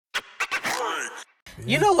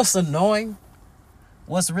You know what's annoying?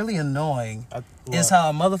 What's really annoying is how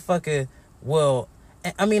a motherfucker will...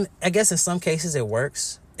 I mean, I guess in some cases it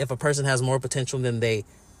works. If a person has more potential than they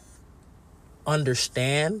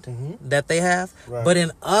understand that they have. Right. But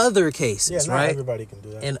in other cases, not right? everybody can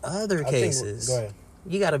do that. In other cases... Go ahead.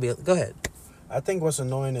 You gotta be... Go ahead. I think what's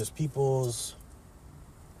annoying is people's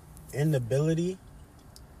inability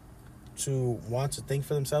to want to think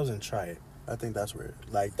for themselves and try it. I think that's weird.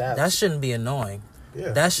 Like that. That shouldn't be annoying.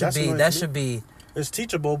 Yeah. That should be. It's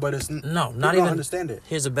teachable, but it's not even. Understand it.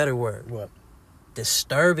 Here's a better word. What?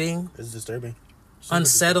 Disturbing. It's disturbing.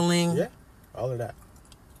 Unsettling. Yeah. All of that.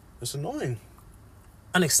 It's annoying.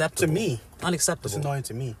 Unacceptable. To me. Unacceptable. It's annoying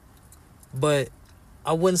to me. But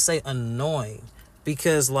I wouldn't say annoying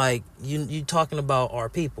because like you talking about our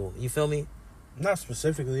people. You feel me? Not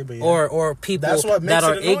specifically, but yeah. Or people that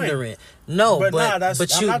are ignorant. No,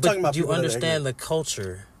 but you understand the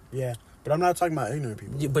culture. Yeah, but I'm not talking about ignorant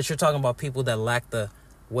people. But you're talking about people that lack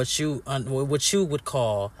what you would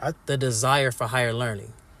call the desire for higher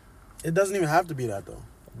learning. It doesn't even have to be that though.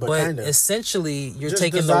 But kind of. Essentially, you're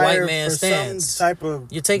taking the white man stance. Some type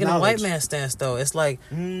of you're taking knowledge. the white man stance though. It's like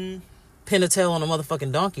pin a tail on a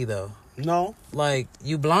motherfucking donkey though. No, like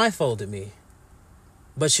you blindfolded me.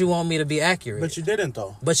 But you want me to be accurate. But you didn't,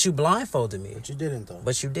 though. But you blindfolded me. But you didn't, though.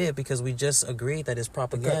 But you did, because we just agreed that it's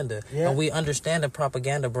propaganda. Okay. Yeah. And we understand that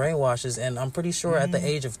propaganda brainwashes. And I'm pretty sure at the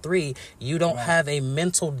age of 3, you don't have a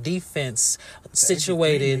mental defense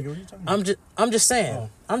situated. I'm just saying. Oh.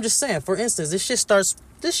 I'm just saying. For instance, this shit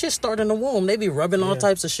start in the womb. They be rubbing all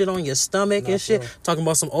types of shit on your stomach and shit. Talking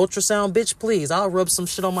about some ultrasound, bitch, please. I'll rub some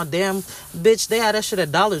shit on my damn bitch. They had that shit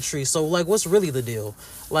at Dollar Tree. So, like, what's really the deal?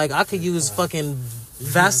 Like, I could use fucking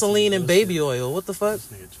Vaseline and baby oil. What the fuck? This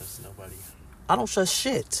nigga trusts nobody. I don't trust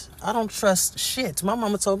shit. I don't trust shit. My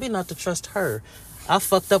mama told me not to trust her. I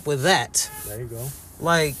fucked up with that. There you go.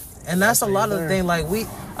 Like, and that's a lot of the thing. Like,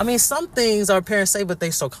 some things our parents say, but they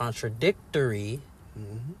so contradictory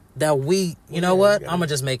that you know what? I'm going to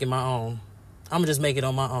just make it my own. I'm going to just make it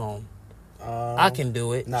on my own. I can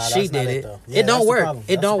do it. She did it. It don't work.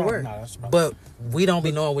 It don't work. But we don't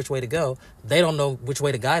be knowing which way to go. They don't know which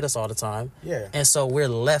way to guide us all the time. Yeah. And so we're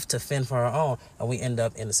left to fend for our own, and we end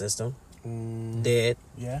up in the system, dead,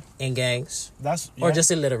 in gangs, or just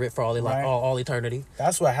illiterate for all eternity.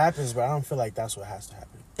 That's what happens, but I don't feel like that's what has to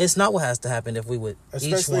happen. It's not what has to happen if we would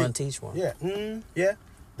each one teach one. Yeah. Yeah.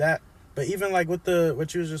 That. But even like with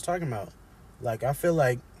what you was just talking about, like I feel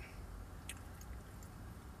like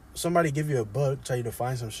somebody give you a book, tell you to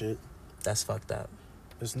find some shit. That's fucked up.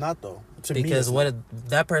 It's not though. Because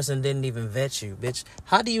that person didn't even vet you, bitch.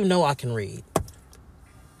 How do you know I can read?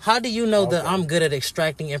 How do you know that I'm good at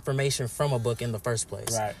extracting information from a book in the first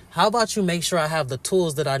place? Right. How about you make sure I have the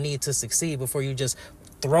tools that I need to succeed before you just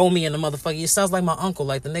throw me in the motherfucker? It sounds like my uncle,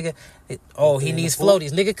 like the nigga. He needs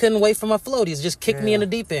floaties. Nigga couldn't wait for my floaties. Just kick me in the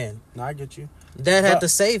deep end. No, I get you. That had to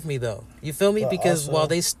save me though. You feel me? Because while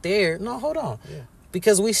they stare, hold on. Yeah.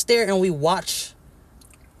 Because we stare and we watch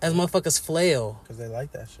as motherfuckers flail. Because they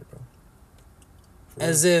like that shit, bro.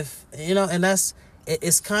 As if, and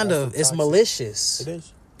it's malicious. It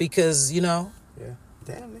is. Because, Yeah.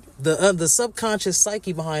 Damn, nigga. The subconscious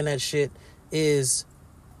psyche behind that shit is...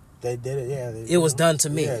 They did it, yeah. It was done to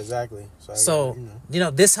me. Yeah, exactly. So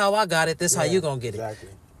this how I got it, this how you gonna get it. Exactly.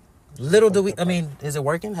 Little do we... is it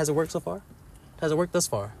working? Has it worked so far? Has it worked thus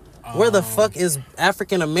far? Where the fuck is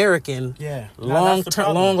African American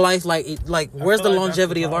long life? Like where's the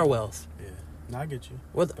longevity of our wealth? Yeah, no, I get you.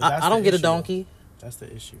 I don't get a donkey. That's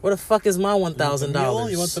the issue. Where the fuck is my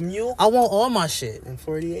 $1,000? You want the mule? I want all my shit. And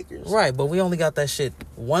 40 acres. Right, but we only got that shit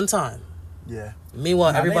one time. Yeah.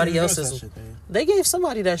 Meanwhile, everybody else is... They gave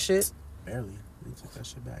somebody that shit. Barely. They took that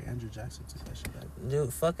shit back. Andrew Jackson took that shit back.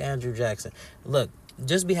 Dude, fuck Andrew Jackson. Look,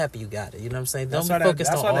 just be happy you got it. You know what I'm saying? Don't be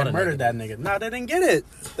focused on all the That's why they murdered that nigga. No, they didn't get it.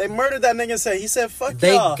 They murdered that nigga. He said, fuck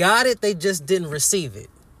they y'all. They got it. They just didn't receive it.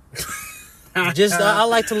 I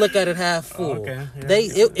like to look at it half full. Okay.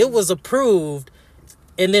 Yeah, it was approved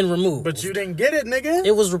and then removed. But you didn't get it, nigga.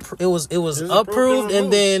 It was approved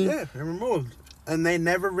and then... Yeah, and removed. And they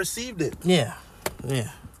never received it. Yeah.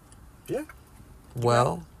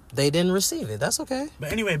 Well, They didn't receive it. That's okay.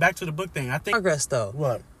 But anyway, back to the book thing. I think progress though.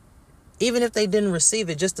 What? Even if they didn't receive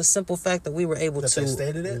it, just the simple fact that we were able to they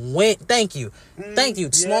stated it. Thank you.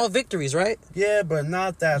 Small victories, right? Yeah, but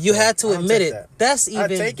not that. You had to admit it. That's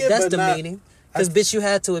demeaning. Because bitch, you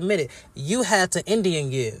had to admit it. You had to Indian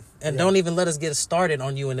give, and don't even let us get started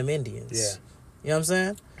on you and them Indians. Yeah. You know what I'm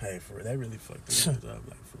saying? Hey, they really fucked these up,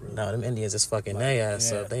 like for real. No, them Indians is fucking their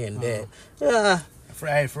ass up. They in debt.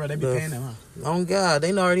 For real, they be paying them, huh? Oh God,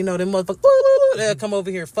 they already know them motherfuckers. They'll come over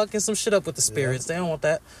here fucking some shit up with the spirits. They don't want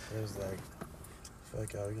that. It was like, I feel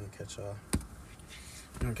like y'all, we're gonna catch y'all.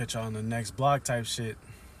 We're gonna catch y'all on the next block type shit.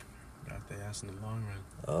 Got their ass in the long run.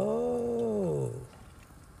 Oh,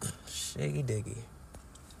 shaggy diggy.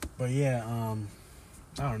 But yeah, I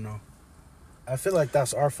don't know. I feel like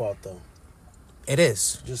that's our fault though. It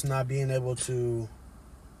is. Just not being able to.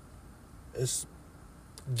 It's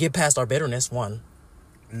get past our bitterness. One.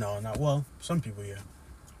 No, not well. Some people, yeah.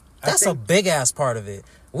 That's a big ass part of it.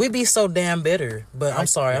 We be so damn bitter. But I'm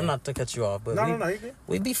sorry, I'm not to cut you off. But no, you good.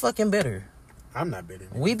 We be fucking bitter. I'm not bitter.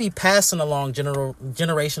 We be passing along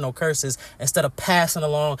generational curses instead of passing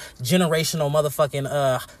along generational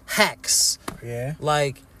motherfucking hacks. Yeah.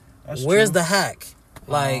 Like, that's where's true. The hack?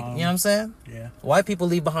 Like, you know what I'm saying? Yeah. White people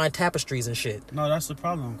leave behind tapestries and shit. No, that's the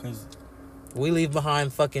problem, because we leave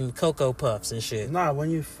behind fucking Cocoa Puffs and shit. Nah, when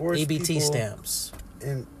you force EBT people stamps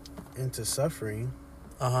into suffering.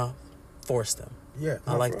 Force them. Yeah.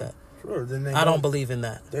 I like that. Sure. Then I don't believe in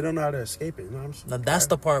that. They don't know how to escape it. No, now, that's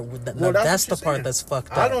the part. That's the part that's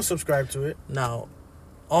fucked up. I don't subscribe to it. Now,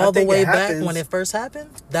 all the way back when it first happened,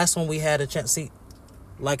 that's when we had a chance. See,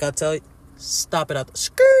 like I tell you, stop it at the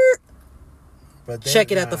skirt. But then,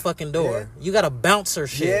 check it at the fucking door. Yeah. You got to bounce her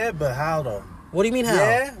shit. Yeah, but how though? What do you mean how?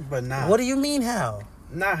 Yeah, but not. What do you mean how?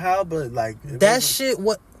 Not how, but like that shit.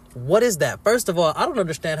 What is that? First of all, I don't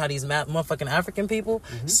understand how these motherfucking African people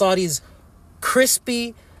saw these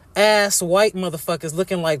crispy ass white motherfuckers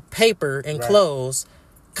looking like paper and clothes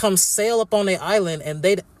come sail up on their island, and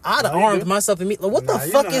I'd have armed myself immediately. What the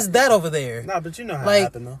fuck is that over there? Nah, but you know how it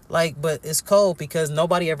happened though. But it's cold because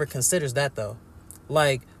nobody ever considers that though.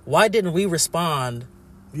 Like, why didn't we respond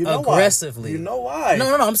aggressively? Why. You know why?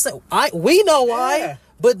 No. I'm saying we know why.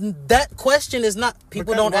 But that question is not.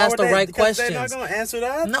 People don't ask the right questions. They're not gonna answer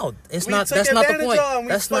that. No, it's not. That's not the point.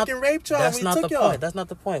 That's not. That's not the point. That's not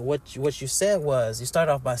the point. What you said was you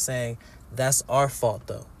started off by saying that's our fault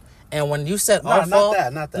though, and when you said our fault,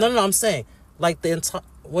 not that. No. I'm saying like the entire.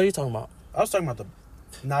 What are you talking about? I was talking about the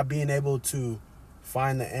not being able to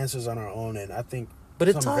find the answers on our own, and I think. But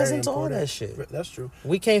it ties into all that shit. That's true.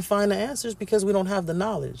 We can't find the answers because we don't have the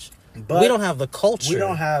knowledge. But we don't have the culture. We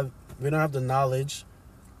don't have the knowledge.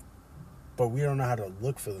 But we don't know how to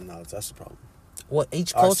look for the knowledge. That's the problem. Well,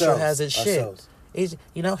 each culture has its shit.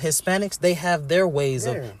 Hispanics, they have their ways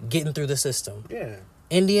of getting through the system. Yeah.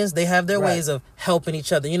 Indians, they have their ways of helping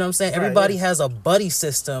each other. You know what I'm saying? Everybody has a buddy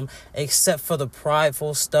system except for the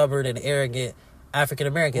prideful, stubborn, and arrogant African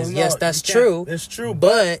Americans. Well, no, yes, that's true. It's true.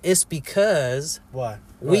 But it's because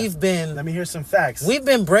we've been... Let me hear some facts. We've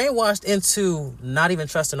been brainwashed into not even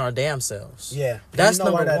trusting our damn selves. Yeah. That's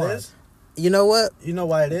number one. Is? You know what? You know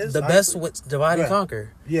why it is? The best with divide and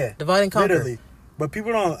conquer. Yeah. Divide and conquer. Literally. But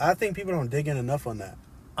I think people don't dig in enough on that.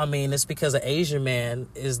 I mean, it's because an Asian man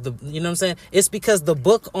is you know what I'm saying? It's because the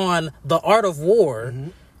book on the art of war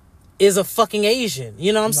is a fucking Asian.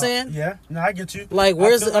 You know what I'm saying? Yeah. No, I get you. Like,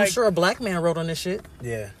 I'm sure a black man wrote on this shit.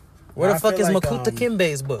 Yeah. Where the fuck is Makuta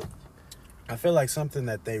Kimbe's book? I feel like something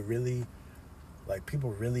that they really,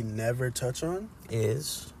 people really never touch on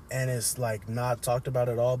is... And it's not talked about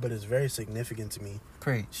at all, but it's very significant to me.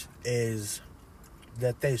 Preach. Is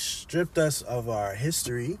that they stripped us of our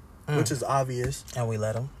history, which is obvious. And we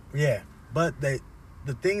let them. Yeah. But the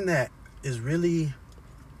thing that is really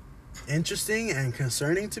interesting and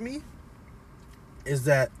concerning to me is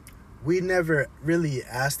that we never really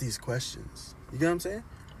asked these questions. You get what I'm saying?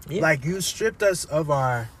 Yeah. You stripped us of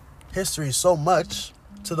our history so much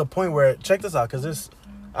to the point where, check this out, because this...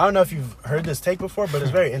 I don't know if you've heard this take before, but it's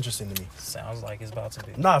very interesting to me. Sounds like it's about to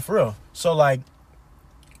be. Nah, for real. So,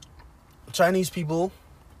 Chinese people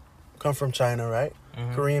come from China, right?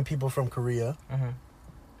 Mm-hmm. Korean people from Korea. Mm-hmm.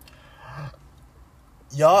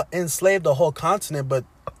 Y'all enslaved the whole continent, but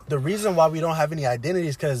the reason why we don't have any identity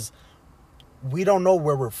is because we don't know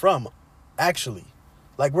where we're from, actually.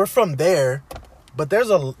 We're from there, but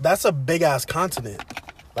that's a big-ass continent.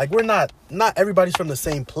 We're not everybody's from the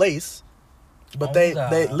same place. But they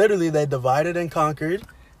literally divided and conquered,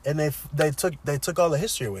 and they took all the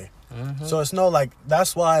history away. Mm-hmm. So it's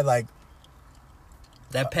that's why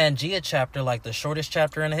that Pangea chapter, the shortest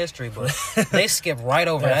chapter in the history book, they skip right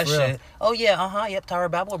over that shit. Oh yeah, yep, Tower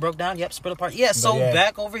of Babel broke down, yep, split apart. Yeah,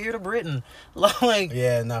 back over here to Britain.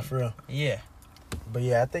 Yeah, not for real. Yeah. But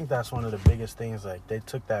yeah, I think that's one of the biggest things. They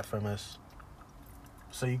took that from us,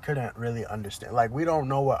 So you couldn't really understand. Like, we don't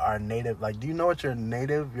know what our native... Like, do you know what your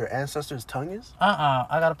ancestors' tongue is? I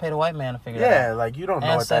gotta pay the white man to figure that out. Yeah, like, you don't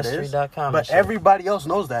know what that is. Ancestry.com. But everybody else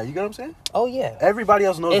knows that. You get what I'm saying? Oh, yeah. Everybody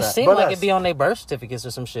else knows that. It seemed like it'd be on their birth certificates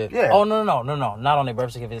or some shit. Yeah. Oh, no. Not on their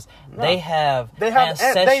birth certificates. No. They have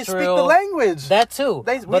ancestral... They speak the language. That, too.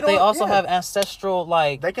 But they also have ancestral,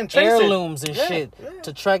 like, they can heirlooms and shit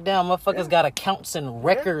to track down. Motherfuckers got accounts and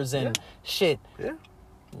records and shit. Yeah.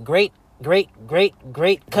 Great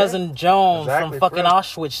cousin Jones from fucking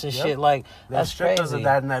Auschwitz and shit. Like, that's crazy. They stripped us of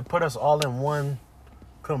that, and they put us all in one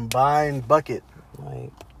combined bucket.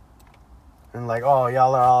 Like, and like, oh,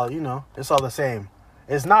 y'all are all, it's all the same.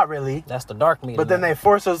 It's not really. That's the dark meat. But then they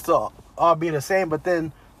force us to all be the same. But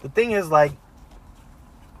then the thing is, like,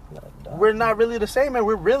 we're not really the same, and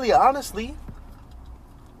we're really, honestly,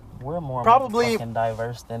 we're more probably fucking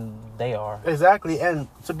diverse than they are. Exactly, and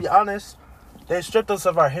to be honest, they stripped us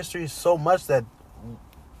of our history so much that,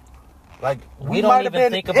 like, we don't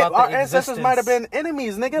even think about our ancestors might have been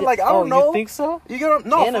enemies, nigga. Yeah. Like, I don't know. You think so? You get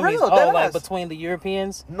no enemies. For real. Like between the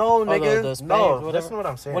Europeans? No, nigga. The Spanish, no, that's not what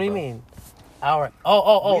I'm saying. What do you mean? We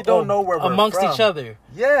don't know where we're amongst from. Each other.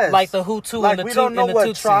 Yes. Like the Hutu like, and the we don't know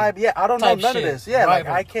what tribe. Yeah, I don't know none of this. Yeah, like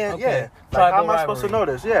I can't. Okay. Yeah. Like, how am I supposed to know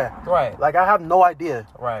this? Yeah. Right. Like I have no idea.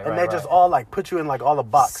 Right. And they just all like put you in like all the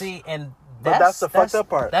box. See, and that's the fucked up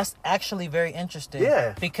part. That's actually very interesting.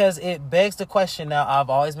 Yeah. Because it begs the question now,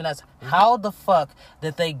 I've always been asked, how the fuck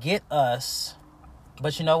did they get us?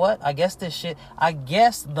 But you know what? I guess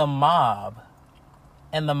the mob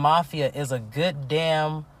and the mafia is a good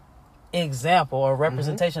damn example or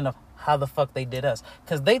representation of how the fuck they did us.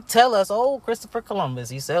 Because they tell us, Christopher Columbus,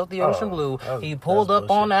 he sailed the ocean blue. He pulled up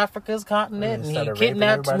on Africa's continent and he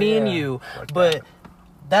kidnapped me and you. But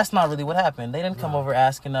that's not really what happened. They didn't come over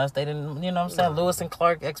asking us. They didn't, you know what I'm saying? Lewis and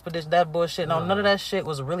Clark expedition, that bullshit. No, none of that shit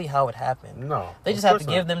was really how it happened. No. They just have to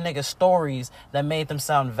give them niggas stories that made them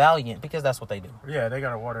sound valiant because that's what they do. Yeah, they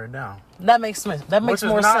gotta water it down. That makes sense. That makes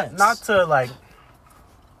more sense. Not to like,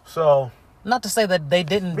 so... Not to say that they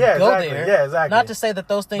didn't go there. Yeah, exactly. Not to say that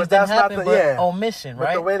those things didn't happen, but omission,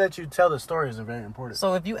 right? But the way that you tell the story is very important.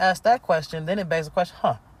 So if you ask that question, then it begs the question,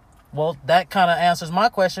 well, that kind of answers my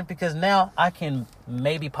question because now I can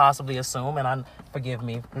maybe possibly assume, and forgive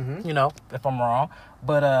me, if I'm wrong,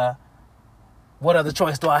 but what other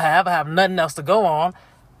choice do I have? I have nothing else to go on.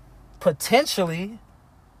 Potentially,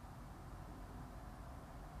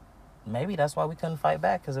 maybe that's why we couldn't fight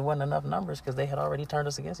back because there wasn't enough numbers because they had already turned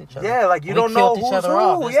us against each other. Yeah, like you don't know who's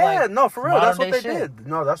who. Yeah, no, for real, that's what they did.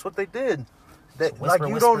 No, that's what they did. Like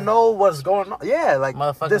you don't know what's going on. Yeah, like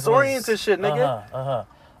disoriented shit, nigga.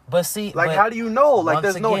 But see, like, how do you know? Like,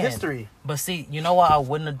 there's no history. But see, you know why I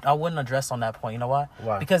wouldn't address on that point. You know why?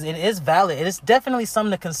 Why? Because it is valid. It is definitely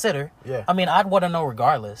something to consider. Yeah. I mean, I'd want to know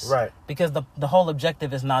regardless. Right. Because the whole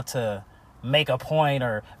objective is not to make a point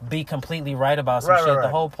or be completely right about some shit. Right. The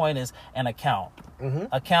whole point is an account. Mm-hmm.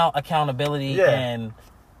 Accountability, and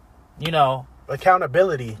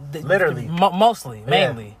accountability. Literally. Mostly,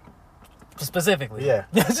 mainly, specifically. Yeah.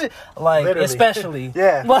 Like literally. Especially.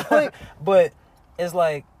 Yeah. But it's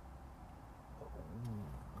like.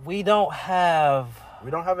 We don't have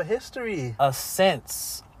a history, a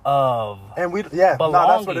sense of belonging. No,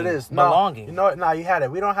 that's what it is. Belonging. You had it.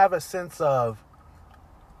 We don't have a sense of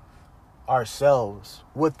ourselves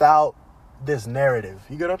without this narrative.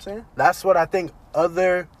 You get what I'm saying? That's what I think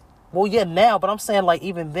Well, yeah, now, but I'm saying, like,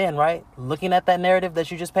 even then, right? Looking at that narrative that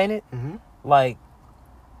you just painted, like,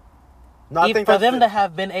 for them to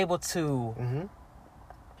have been able to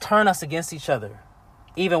turn us against each other,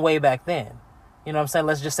 even way back then. You know what I'm saying?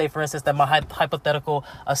 Like, let's just say, for instance, that my hypothetical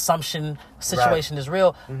assumption situation is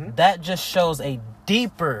real. That just shows a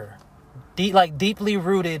deeply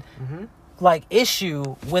rooted, like,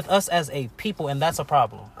 issue with us as a people, and that's a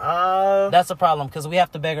problem. That's a problem because we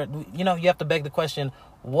have to you have to beg the question: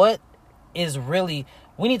 what is really?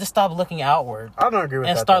 We need to stop looking outward. I don't agree with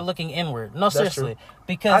that. And start looking inward. No, seriously,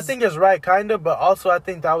 because I think it's right, kind of, but also I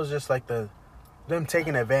think that was just like them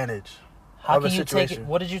taking advantage. How can you take it?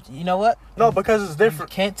 What did you? You know what? No, because it's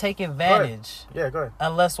different. You can't take advantage. Go ahead.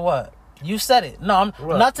 Unless what? You said it. No, I'm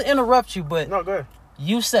not to interrupt you, but no, go ahead.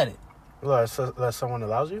 You said it. Unless someone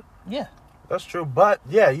allows you. Yeah, that's true. But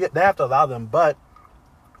they have to allow them. But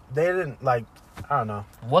they didn't I don't know.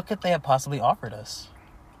 What could they have possibly offered us?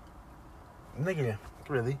 Nigga,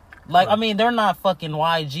 really? Like, I mean, they're not fucking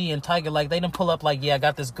YG and Tiger. Like, they didn't pull up like, I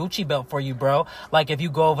got this Gucci belt for you, bro. Like, if you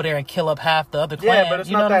go over there and kill up half the other clan. Yeah, but it's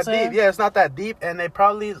not that deep. Yeah, it's not that deep. And they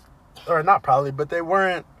probably, or not probably, but they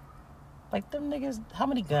weren't. Like, them niggas, how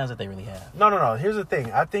many guns did they really have? No. Here's the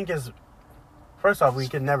thing. I think first off, we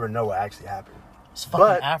can never know what actually happened. It's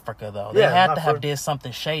fucking Africa, though. They had to have did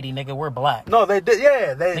something shady, nigga. We're black. No, they did.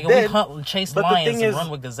 Yeah, they nigga, did. We hunt and chase lions and run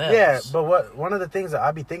with gazelles. Yeah, but one of the things that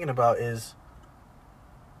I be thinking about is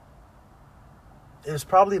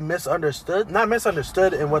probably misunderstood. Not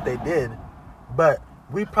misunderstood in what they did, but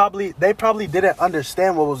they probably didn't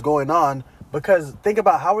understand what was going on. Because think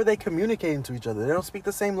about, how are they communicating to each other? They don't speak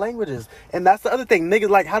the same languages. And that's the other thing. Niggas,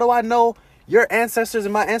 like, how do I know your ancestors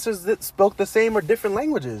and my ancestors that spoke the same or different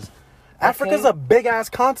languages? Okay. Africa's a big-ass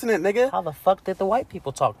continent, nigga. How the fuck did the white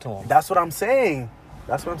people talk to them? That's what I'm saying.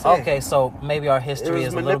 Okay, so maybe our history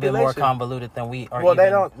is a little bit more convoluted than we are. They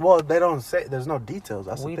don't say, there's no details.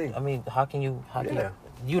 That's the thing. I mean, how can you,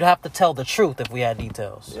 you'd have to tell the truth if we had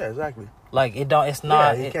details. Yeah, exactly. Like, it's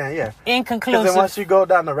not. Yeah, you can't, yeah. Inconclusive. Because then once you go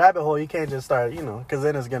down the rabbit hole, you can't just start, because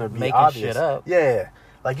then it's going to be making obvious. Shit up. Yeah.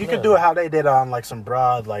 Like, you could do it how they did on, like, some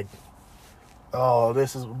broad, like,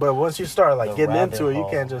 but once you start, like, getting into it, you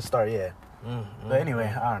can't just start, But anyway,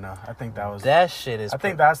 I don't know. I think that shit is... I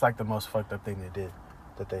think that's, like, the most fucked up thing they did.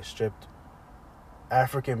 That they stripped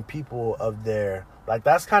African people of their... Like,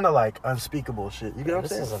 that's kind of, like, unspeakable shit. You get what I'm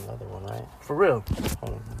saying? This is another one, right? For real.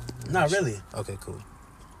 Not really. Okay, cool.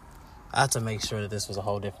 I had to make sure that this was a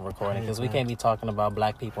whole different recording, because we can't be talking about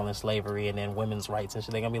black people and slavery and then women's rights and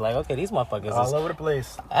shit. They're going to be like, okay, these motherfuckers all over the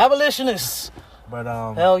place. Abolitionists. But,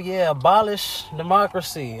 hell yeah, abolish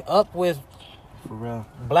democracy. Up with... For real.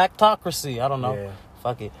 Blacktocracy. I don't know. Yeah.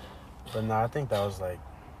 Fuck it. But no, I think that was like...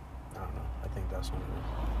 I don't know. I think that's one of the...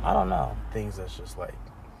 I don't know. Things that's just like...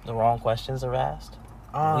 The wrong questions are asked.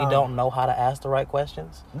 We don't know how to ask the right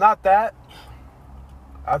questions. Not that.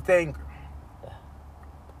 I think...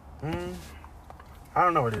 I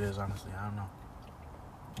don't know what it is, honestly. I don't know.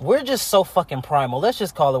 We're just so fucking primal. Let's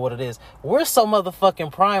just call it what it is. We're so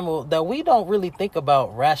motherfucking primal that we don't really think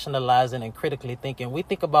about rationalizing and critically thinking. We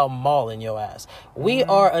think about mauling your ass. We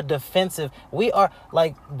are a defensive... We are...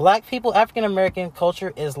 Like, black people, African-American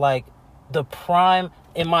culture is like the prime,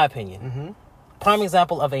 in my opinion, prime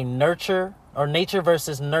example of a nurture or nature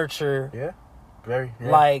versus nurture. Yeah. Very.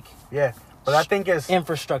 Yeah. Like... Yeah. But I think it's...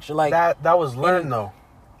 Infrastructure. Like... That was learned, though.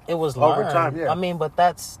 It was learned. Over time, yeah. I mean, but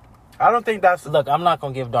that's... I don't think that's... Look, I'm not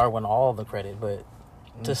going to give Darwin all the credit, but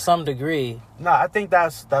to some degree... No, I think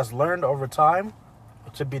that's learned over time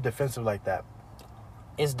to be defensive like that.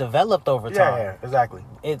 It's developed over time. Yeah, exactly.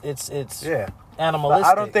 It's animalistic. But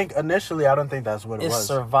I don't think that's what it was. It's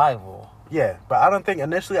survival. Yeah, but I don't think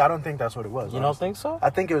that's what it was. You don't think so? I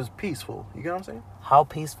think it was peaceful. You get what I'm saying? How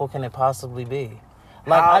peaceful can it possibly be?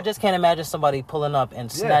 Like, I just can't imagine somebody pulling up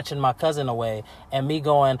and snatching my cousin away and me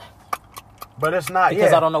going... But it's not,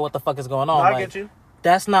 because I don't know what the fuck is going on. No, I get you.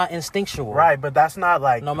 That's not instinctual. Right, but that's not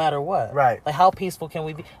like... No matter what. Right. Like, how peaceful can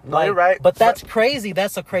we be? No, you're right. But that's crazy.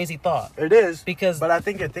 That's a crazy thought. It is. Because... But I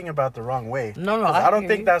think you're thinking about the wrong way. No, I don't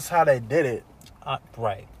think that's how they did it.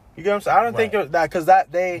 Right. You get what I'm saying? I don't think that... Because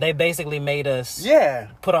they basically made us... Yeah.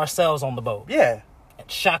 Put ourselves on the boat. Yeah.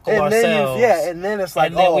 Shackle ourselves. And then it's like,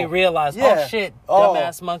 and then we realize, oh shit,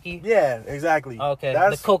 dumbass monkey. Yeah, exactly. Okay,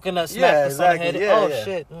 the coconut smacked us on the head. Yeah,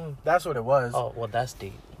 shit. That's what it was. Oh, well, that's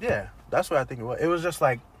deep. Yeah, that's what I think it was. It was just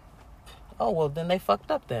like... Oh, well, then they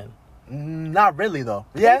fucked up then. Not really, though.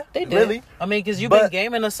 Yeah, they did. Really. I mean, because you've been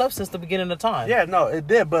gaming the substance the beginning of time. Yeah, no, it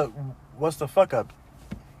did, but what's the fuck up?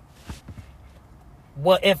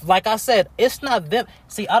 Well, if, like I said, it's not them.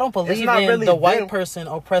 See, I don't believe in really the white person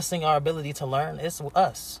oppressing our ability to learn. It's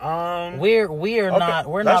us. We're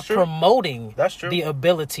not promoting the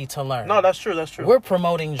ability to learn. No, that's true. That's true. We're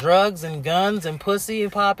promoting drugs and guns and pussy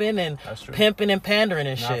and popping and pimping and pandering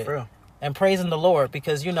and shit. For real. And praising the Lord,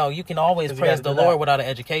 because you can always praise the Lord without an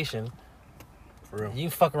education. For real. You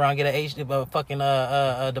can fuck around, get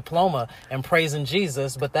a diploma and praising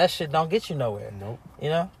Jesus, but that shit don't get you nowhere. Nope. You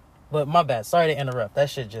know? But my bad. Sorry to interrupt. That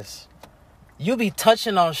shit just... You be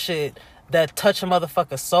touching on shit that touch a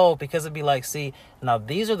motherfucker's soul, because it'd be like, see, now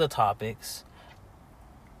these are the topics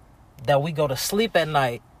that we go to sleep at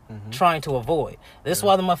night trying to avoid. This is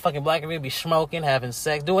why the motherfucking black community be smoking, having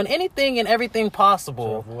sex, doing anything and everything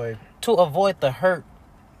possible to avoid the hurt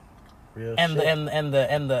and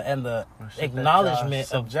the acknowledgement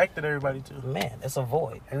subjected everybody to. Man, it's a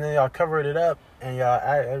void. And then y'all covered it up, and y'all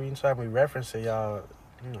every time we reference it, y'all...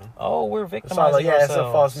 Oh, we're victimizing ourselves. It's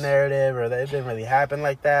a false narrative, or that it didn't really happen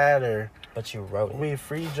like that, or... But you wrote it. We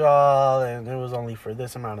freed y'all, and it was only for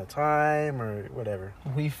this amount of time, or whatever.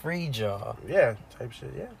 We freed y'all. Yeah, type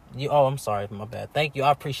shit, yeah. I'm sorry, my bad. Thank you.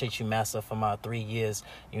 I appreciate you, Massa, for my 3 years,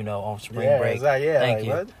 on spring break. Thank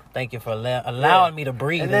you. What? Thank you for allowing me to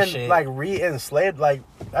breathe and shit. And then, re-enslaved, I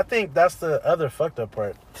think that's the other fucked up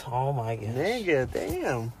part. Oh, my gosh. Nigga,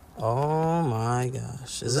 damn. Oh, my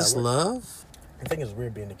gosh. Is this love? I think it's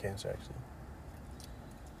weird being a Cancer, actually.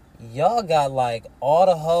 y'all got like all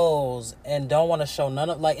the hoes and don't want to show none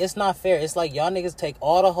of, like, it's not fair. It's like y'all niggas take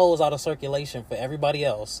all the hoes out of circulation for everybody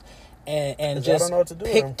else and just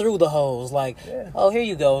pick through the hoes. Like, oh, here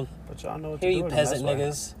you go. But y'all know what here to do. Here you peasant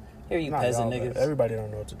niggas. Here you peasant niggas. Everybody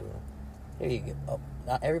don't know what to do. Here you go. Oh,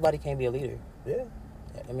 not everybody can't be a leader. Yeah.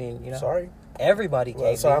 I mean, you know. Sorry. Everybody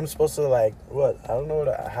can't. So I'm supposed to like what? I don't know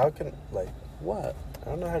how can like what? I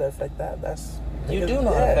don't know how to affect that. You do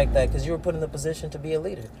know how to affect that because you were put in the position to be a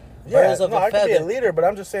leader. Yeah, I can be a leader, but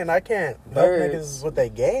I'm just saying I can't help niggas with their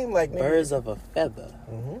game. Like birds of a feather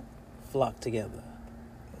flock together.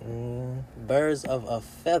 Birds of a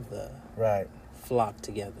feather flock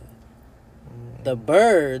together. The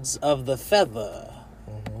birds of the feather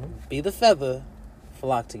be the feather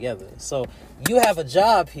flock together. So you have a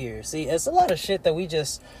job here. See, it's a lot of shit that we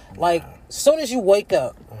just like. As soon as you wake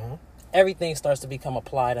up, everything starts to become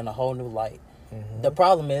applied in a whole new light. The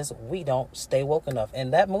problem is we don't stay woke enough.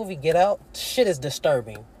 And that movie Get Out, shit is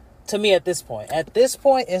disturbing to me at this point. At this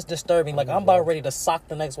point, it's disturbing. Like, I'm about ready to sock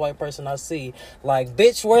the next white person I see. Like,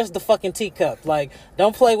 bitch, where's the fucking teacup? Like,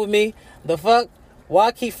 don't play with me. The fuck? Why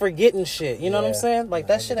I keep forgetting shit? You know what I'm saying? Like,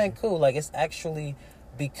 that shit ain't cool. Like, it's actually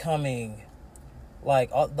becoming,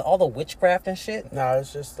 like, all the witchcraft and shit. Nah,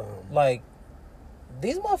 it's just, like,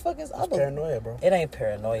 these motherfuckers... It's paranoia, bro. It ain't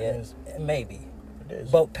paranoia. Maybe.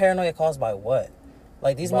 But paranoia caused by what?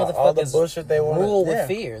 Like, these motherfuckers all the bullshit they rule with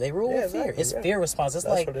fear. They rule with fear. It's fear response. It's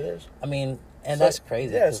that's what it is. I mean, and that's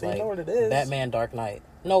crazy. Yeah, so you know what it is. Batman Dark Knight.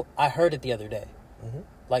 No, I heard it the other day.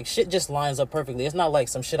 Like, shit just lines up perfectly. It's not like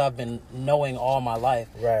some shit I've been knowing all my life.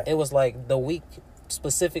 Right. It was like the week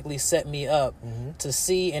specifically set me up to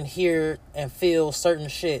see and hear and feel certain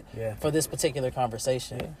shit for this particular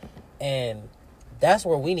conversation. And that's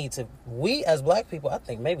where we as black people, I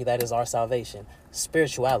think maybe that is our salvation.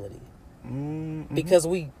 Spirituality. Because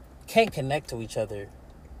we can't connect to each other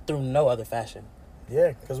through no other fashion.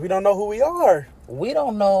 Yeah, because we don't know who we are. We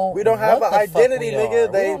don't know. We don't have an identity,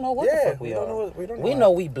 nigga. We don't know what the fuck we are. We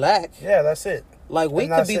know we black. Yeah, that's it. Like, we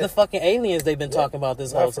could be the fucking aliens they've been talking about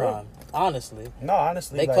this whole time. Honestly. No,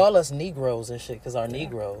 honestly. They call us Negroes and shit because our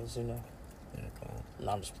Negroes, you know.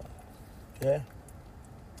 No, I'm just playing. Yeah.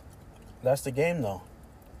 That's the game, though.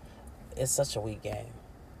 It's such a weak game.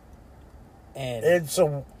 And it's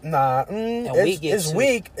a it's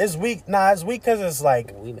weak. It's weak. Nah, it's weak because it's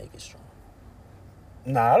like we make it strong.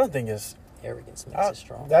 Nah, I don't think it's arrogance makes it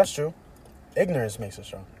strong. That's true. Ignorance makes it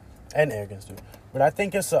strong, and arrogance too. But I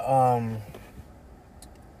think it's a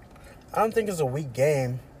I don't think it's a weak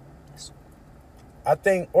game. I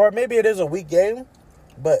think, or maybe it is a weak game,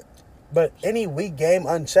 but any weak game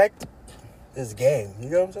unchecked is game. You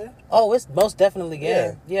know what I'm saying? Oh, it's most definitely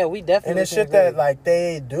game. Yeah, we definitely. And it's shit that like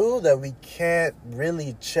they do that we can't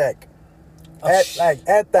really check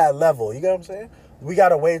at that level. You know what I'm saying? We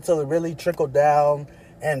gotta wait till it really trickle down,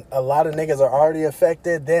 and a lot of niggas are already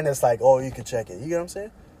affected. Then it's like, oh, you can check it. You know what I'm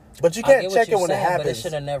saying? But you can't check it when it happens. But it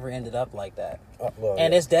should have never ended up like that.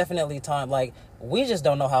 It's definitely time. Like, we just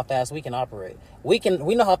don't know how fast we can operate. We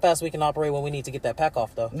know how fast we can operate when we need to get that pack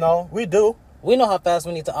off, though. No, we do. We know how fast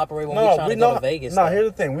we need to operate when we're trying to go to Vegas. No,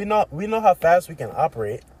 here's the thing. We know how fast we can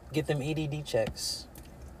operate. Get them EDD checks.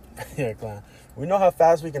 Yeah, Clown. We know how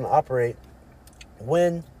fast we can operate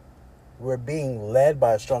when we're being led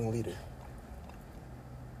by a strong leader.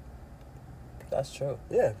 That's true.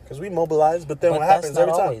 Yeah, because we mobilize, but then what happens every time?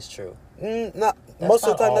 That's not always true. Most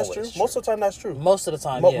of the time that's true. Most of the time that's true. Most of the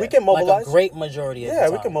time, yeah. We can mobilize. Like a great majority of the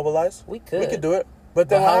time. Yeah, we can mobilize. We could. We could do it. But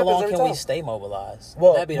then how long can we stay mobilized?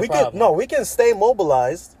 Well, that'd be the problem. We can stay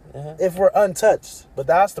mobilized if we're untouched. But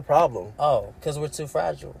that's the problem. Oh, because we're too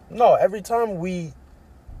fragile. No, every time we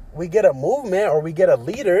get a movement or we get a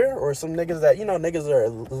leader or some niggas that, niggas are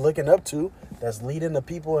looking up to that's leading the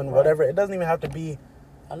people and whatever, it doesn't even have to be.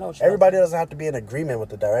 I know. Everybody doesn't have to be in agreement with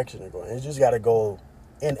the direction they're going. It just got to go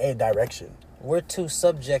in a direction. We're too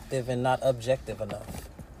subjective and not objective enough.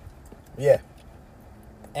 Yeah.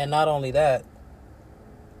 And not only that,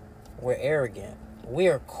 we're arrogant.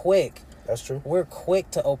 We're quick. That's true. We're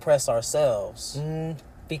quick to oppress ourselves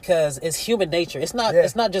because it's human nature. It's not.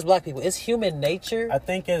 It's not just black people. It's human nature. I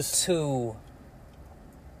think it's to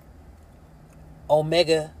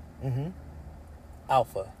omega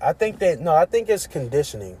alpha. I think it's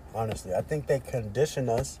conditioning. Honestly, I think they condition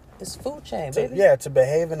us. It's food chain, baby. To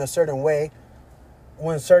behave in a certain way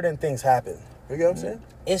when certain things happen. You get what I'm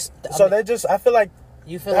saying? I feel like.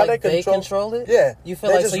 You feel like they control it? Yeah. You feel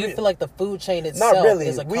like you feel like the food chain itself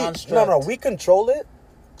is a construct. No, we control it.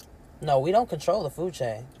 No, we don't control the food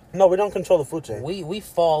chain. No, we don't control the food chain. We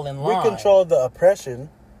fall in line. We control the oppression.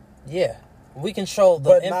 Yeah. We control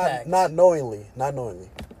the impact. Not knowingly. Not knowingly.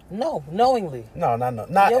 No, knowingly. No.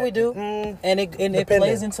 Yeah, we do. And it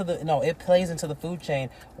plays into the food chain.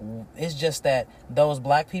 It's just that those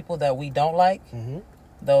black people that we don't like,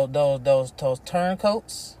 those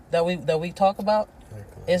turncoats that we talk about,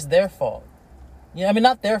 it's their fault. You know, I mean,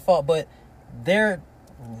 not their fault, but they're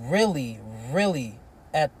really, really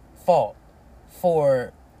at fault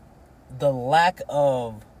for the lack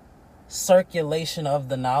of circulation of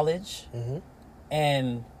the knowledge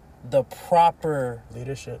and the proper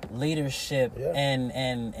leadership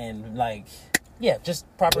and like just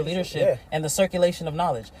proper leadership and the circulation of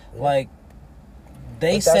knowledge. Like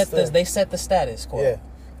they set the status quo. Yeah,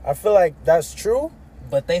 I feel like that's true,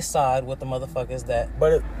 but they side with the motherfuckers that.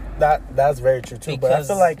 But that's very true too. But I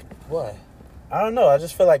feel like what? I don't know. I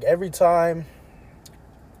just feel like every time,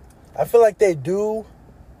 I feel like they do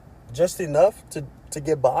just enough to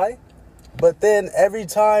get by. But then every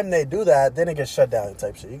time they do that, then it gets shut down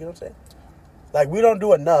type shit. You get what I'm saying? Like, we don't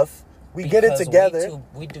do enough. We get it together.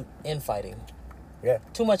 We do infighting. Yeah.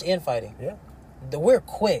 Too much infighting. Yeah. We're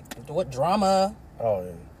quick. What drama? Oh,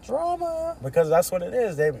 yeah. Drama. Because that's what it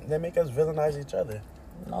is. They make us villainize each other.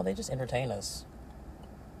 No, they just entertain us.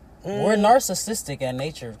 We're narcissistic at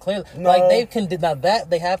nature. Clearly. No. Like, they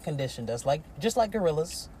have conditioned us. Like, just like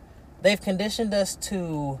gorillas. They've conditioned us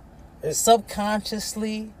to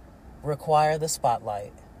subconsciously require the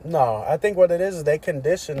spotlight. No, I think what it is they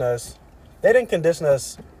condition us. They didn't condition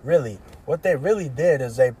us, really. What they really did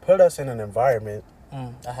is they put us in an environment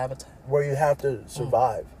a habitat where you have to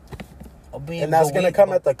survive. And that's going to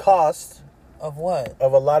come at the cost of what?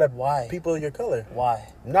 Of a lot of Why? people of your color. Why?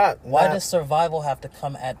 Why does survival have to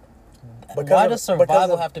come at... Why does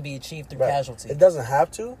survival have to be achieved through casualty? It doesn't have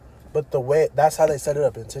to, but that's how they set it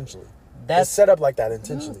up intentionally. It's set up like that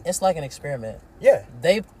intentionally. It's like an experiment. Yeah.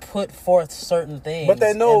 They put forth certain things, but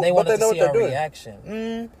they know, and they wanted to see our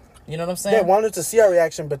reaction. You know what I'm saying? They wanted to see our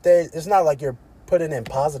reaction, but it's not like you're putting in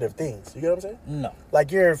positive things. You get what I'm saying? No. Like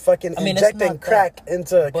you're fucking injecting crack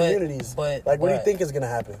into communities. But what do you think is going to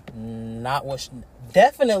happen?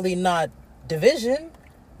 Definitely not division.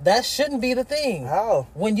 That shouldn't be the thing. How?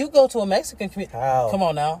 When you go to a Mexican community... How? Come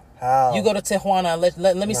on now. How? You go to Tijuana,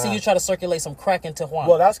 let me see you try to circulate some crack in Tijuana.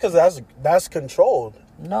 Well, that's because that's controlled.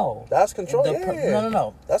 No. That's controlled,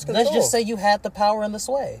 No. That's controlled. Let's just say you had the power and the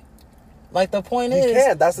sway. Like, the point is... You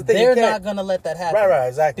can't. That's the thing. They're not going to let that happen. Right,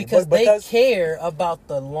 exactly. Because they care about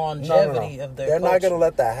the longevity of their They're culture. not going to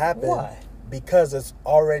let that happen. Why? Because there's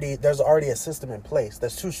already a system in place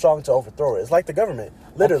that's too strong to overthrow it. It's like the government,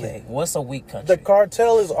 literally. Okay, what's a weak country? The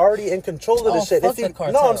cartel is already in control of this shit. Fuck the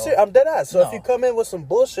cartel. No, I'm serious. I'm dead ass. So if you come in with some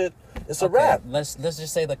bullshit, it's a wrap. Let's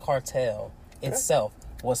just say the cartel itself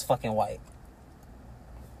was fucking white.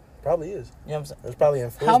 Probably is. You know what I'm saying? It's probably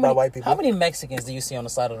influenced by white people. How many Mexicans do you see on the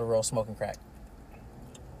side of the road smoking crack?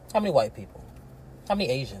 How many white people? How many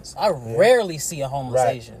Asians? I rarely see a homeless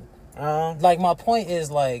Asian. Like, my point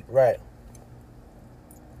is, like... Right.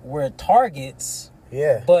 We're targets.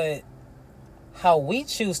 Yeah. But how we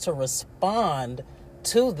choose to respond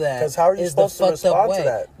to that because how are you supposed to respond to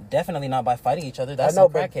that? Definitely not by fighting each other. That's some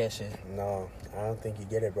crackhead shit. No, I don't think you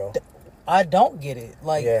get it, bro. I don't get it.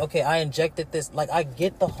 Like, okay, I injected this. Like, I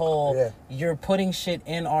get the whole you're putting shit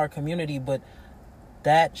in our community, but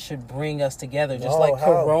that should bring us together. Just like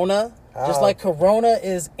Corona. Just like Corona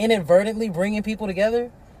is inadvertently bringing people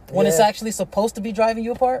together. When it's actually supposed to be driving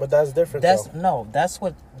you apart. But that's different. Go ahead. That's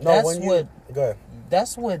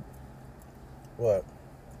what. What?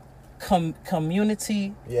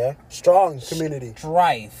 Community. Yeah. Strong community.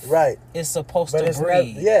 Strife. Right. Is supposed to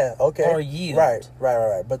breed. Okay. Or yield.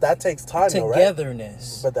 Right. But that takes time,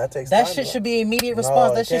 Togetherness. But that takes time. That shit should be immediate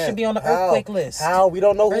response. That shit should be on the earthquake list. How? We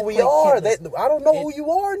don't know who we are. I don't know who you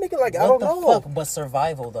are, nigga. Like, I don't know. What the fuck? But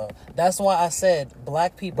survival, though. That's why I said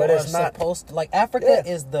black people are supposed to... Like, Africa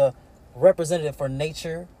is the representative for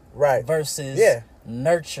nature versus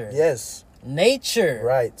nurture. Yes. Nature.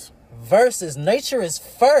 Right. Versus nature is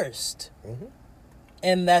first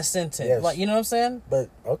in that sentence. Like, you know what I'm saying? But,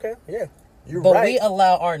 okay, yeah. But we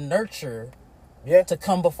allow our nurture to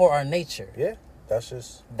come before our nature. Yeah,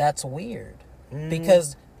 that's weird.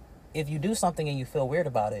 Because if you do something and you feel weird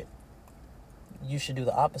about it, you should do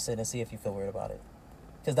the opposite and see if you feel weird about it.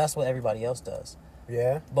 Because that's what everybody else does.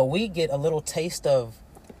 Yeah. But we get a little taste of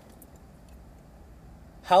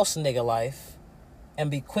house nigga life and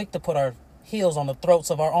be quick to put our heels on the throats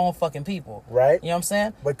of our own fucking people. Right. You know what I'm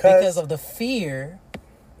saying? Because of the fear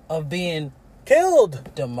of being killed,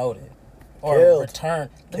 demoted, or returned.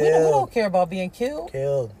 We don't care about being killed.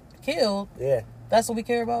 Killed. Yeah. That's what we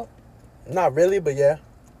care about? Not really, but yeah.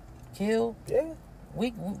 Killed? Yeah.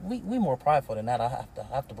 We more prideful than that, I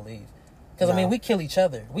have to believe. Because, I mean, we kill each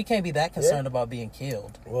other. We can't be that concerned about being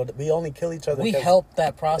killed. Well, we only kill each other. We help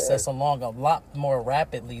that process along a lot more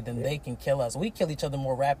rapidly than they can kill us. We kill each other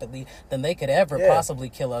more rapidly than they could ever possibly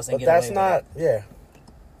kill us and get away with it. But that's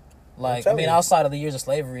not, Like, I mean, outside of the years of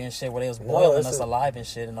slavery and shit where they was boiling us alive and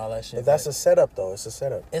shit and all that shit. But that's a setup, though. It's a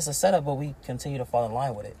setup. It's a setup, but we continue to fall in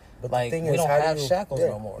line with it. But like, we don't have shackles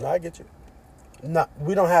no more. No, I get you. No,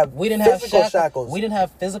 we don't have physical shackles. We didn't have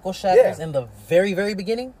physical shackles in the very, very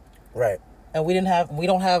beginning. Right. And we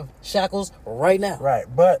don't have shackles right now. Right.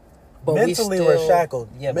 But mentally we're shackled.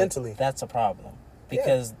 Yeah, mentally. That's a problem.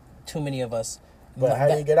 Because too many of us. But how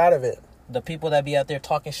do you get out of it? The people that be out there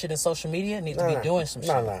talking shit in social media need to be doing some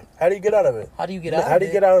shit. Nah. How do you get out of it? How do you get out of it? How do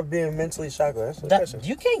you get out of being mentally shackled? That's the question.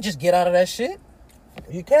 You can't just get out of that shit.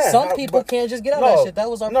 You can. Some people can't just get out of that shit. That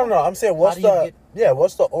was our No, I'm saying what's the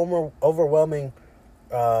overwhelming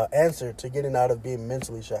answer to getting out of being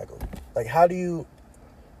mentally shackled? Like, how do you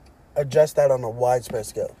adjust that on a widespread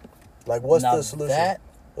scale? Like, what's the solution?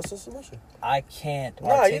 What's the solution? I can't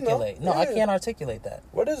articulate. You know. I can't articulate that.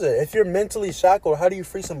 What is it? If you're mentally shackled, how do you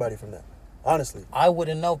free somebody from that? Honestly, I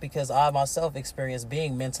wouldn't know because I myself experienced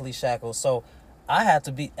being mentally shackled. So I had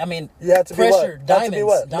to be. I mean, you had to pressure, be what? Diamonds. Had to be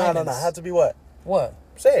what? Diamonds. No. Had to be what? What?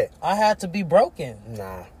 Say it. I had to be broken.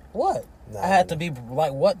 Nah. What? I had to be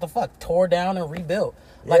like, what the fuck? Tore down and rebuilt.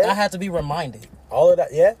 Like, I had to be reminded. All of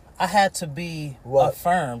that, yeah? I had to be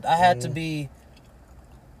affirmed. I had to be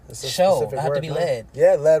showed. I had to be led.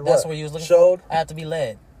 Yeah, led. That's what you was looking for? I had to be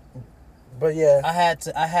led. But yeah. I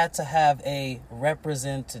had to have a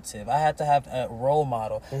representative. I had to have a role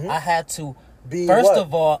model. I had to, first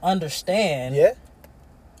of all, understand. Yeah.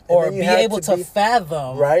 Or be able to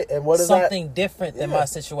fathom and what is something different than my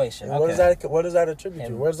situation. And what does that attribute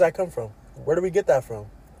to? Where does that come from? Where do we get that from?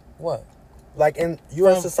 What? Like in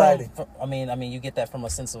U.S. society. I mean, you get that from a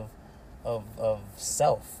sense of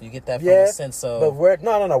self. You get that from a sense of. But where?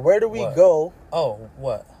 No. Where do we go? Oh,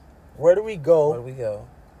 what? Where do we go? Where do we go?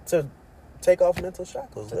 To take off mental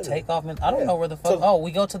shackles. Take off mental. I don't know where the fuck. We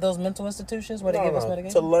go to those mental institutions where they give us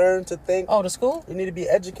medication. To learn to think. Oh, the school. You need to be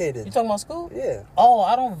educated. You talking about school? Yeah. Oh,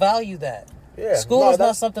 I don't value that. Yeah. School is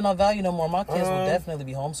not something I value no more. My kids will definitely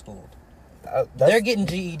be homeschooled. They're getting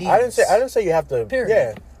GEDs. I didn't say you have to. Period.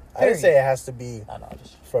 Yeah. I didn't say it has to be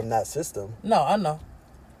just from that system. No, I know.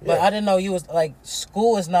 But I didn't know you was like,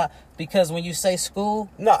 school is not, because when you say school,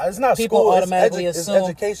 no, it's not people school. Automatically assume, it's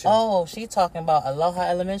education. Oh, she talking about Aloha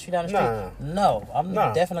Elementary down the street. No, I'm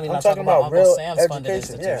definitely not talking about Uncle real Sam's funded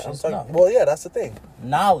institutions. Well, that's the thing.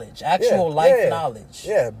 Knowledge, actual life knowledge.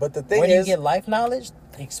 Yeah, but the thing where do you get life knowledge?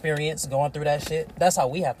 Experience, going through that shit. That's how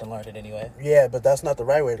we have to learn it anyway. Yeah, but that's not the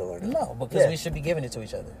right way to learn it. No, because we should be giving it to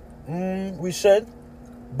each other. We should,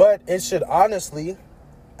 but it should honestly,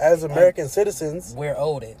 as American citizens, we're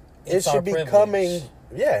owed it. It should be coming.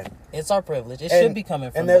 Yeah, it's our privilege. It should be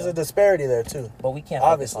coming from. And there's a disparity there too. But we can't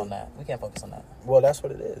focus on that. We can't focus on that. Well, that's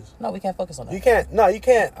what it is. No, we can't focus on that. You can't. No, you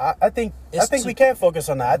can't. I think we can't focus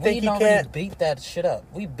on that. I think you can't beat that shit up.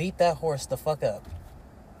 We beat that horse the fuck up.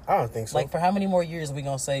 I don't think so. Like, for how many more years are we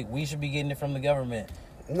gonna say we should be getting it from the government?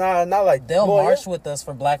 Nah, not like they'll march with us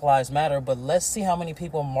for Black Lives Matter, but let's see how many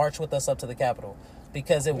people march with us up to the Capitol,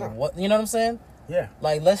 because you know what I'm saying? Yeah.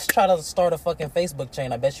 Like, let's try to start a fucking Facebook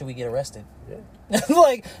chain. I bet you we get arrested. Yeah.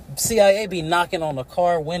 Like, CIA be knocking on the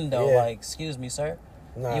car window. Yeah. Like, excuse me, sir.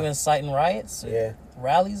 Nah. You inciting riots? Yeah.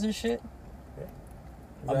 Rallies and shit? Yeah.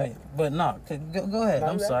 Right. I mean, but no. Go ahead.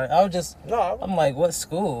 I'm sorry. I was just... No. I'm like, what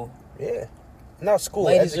school? Yeah. Not school.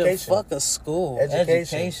 Ladies, education. Fuck a school.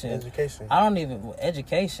 Education. I don't even...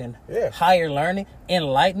 Education. Yeah. Higher learning.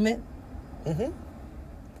 Enlightenment. Mm-hmm.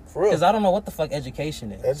 For real. Because I don't know what the fuck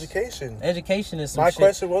education is. Education is some my shit.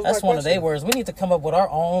 Question was That's one of their words. We need to come up with our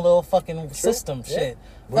own little fucking system shit.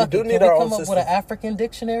 We do need our own system. Can we come up with an African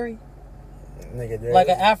dictionary? Nigga, like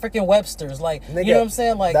an African Webster's. Like, nigga, you know what I'm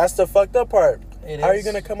saying? Like, that's the fucked up part. How are you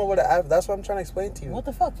going to come up with that's what I'm trying to explain to you. What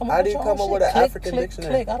the fuck? How do you come up with an African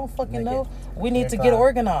dictionary? I don't fucking know. We need to get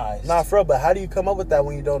organized. Nah, for real, but how do you come up with that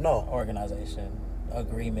when you don't know? Organization,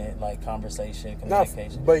 agreement, like conversation,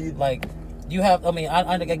 communication. Nah, but you... Like... You have, I mean,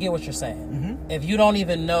 I get what you're saying. Mm-hmm. If you don't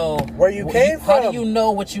even know where you came from, how do you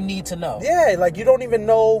know what you need to know? Yeah, like you don't even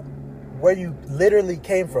know where you literally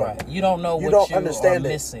came from. Right. You don't know what you understand are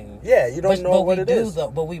missing. Yeah, you don't know what it is.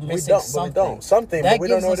 But we missing something. But we don't. Something, but we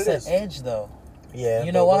don't know what it is. That gives us an edge, though. Yeah.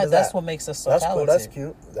 You know why? That's what makes us so talented. That's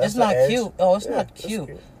cool. That's cute. It's not cute. Oh, it's not cute.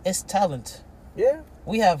 It's talent. Yeah.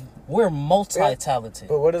 We're multi-talented.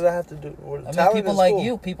 But what does that have to do? I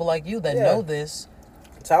mean, people like you that know this.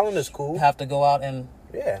 Talent is cool. Have to go out and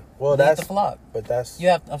well, that's the flock. But that's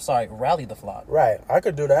rally the flock. Right, I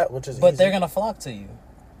could do that, which is. But easy. They're gonna flock to you.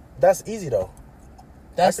 That's easy though.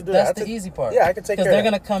 That's the easy part. Yeah, I can take care of because they're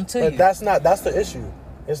gonna come to you. But that's the issue.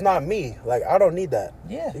 It's not me. Like, I don't need that.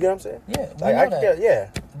 Yeah. You get what I'm saying? Yeah. Like, I can get,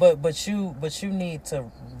 yeah. But you need to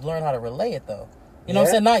learn how to relay it though. You know what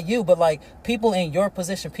I'm saying? Not you, but like people in your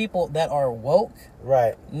position, people that are woke,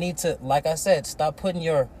 right, need to, like I said, stop putting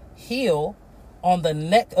your heel on the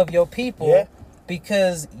neck of your people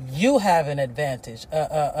because you have an advantage.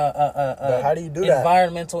 But how do you do that?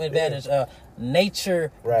 Environmental advantage,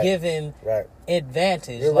 nature given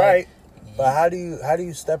advantage. You're right. But how do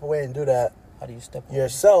you step away and do that? How do you step away?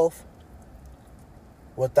 Yourself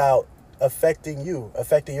without affecting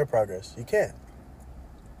your progress? You can't.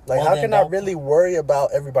 Like, how can I really worry about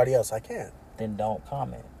everybody else? I can't. Then don't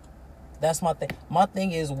comment. That's my thing. My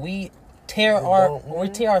thing is we tear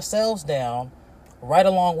ourselves down right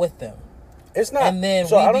along with them. It's not. And then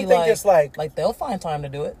so I don't think it's like they'll find time to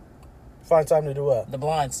do it. Find time to do what? The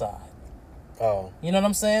blind side. Oh. You know what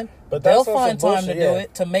I'm saying? But they'll find time to do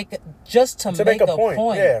it to make it to make a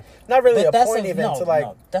point. Yeah. Not really a point even to like.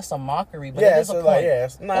 No, that's a mockery, but it is a point. Like,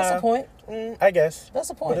 that's a point. I guess. That's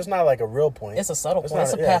a point. But it's not like a real point. It's a subtle point.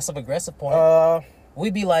 It's a passive aggressive point. We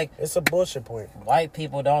be like, it's a bullshit point. White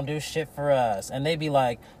people don't do shit for us, and they be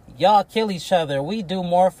like, y'all kill each other. We do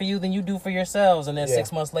more for you than you do for yourselves. And then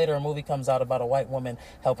 6 months later, a movie comes out about a white woman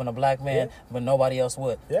helping a black man, but nobody else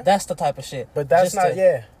would. Yeah. That's the type of shit. But that's not. You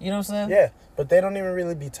know what I'm saying? Yeah, but they don't even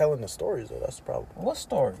really be telling the stories though. That's the problem. What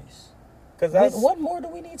stories? Because what more do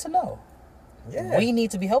we need to know? Yeah. We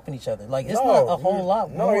need to be helping each other. Like, it's not a whole lot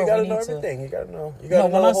more. No, you gotta know everything. You gotta know. You gotta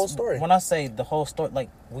know the whole story. When I say the whole story, like,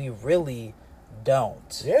 we really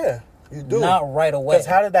don't. Yeah, you do. Not right away. Because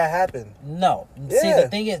how did that happen? No. Yeah. See, the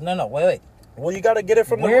thing is, no, wait. Well, you gotta get it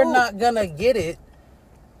from the root. We're not gonna get it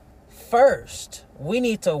first. We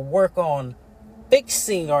need to work on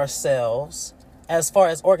fixing ourselves as far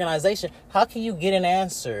as organization. How can you get an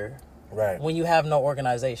answer when you have no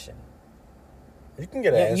organization? You can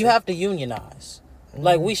get an answer. You have to unionize. Mm-hmm.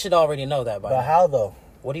 Like, we should already know that by now. But how, though?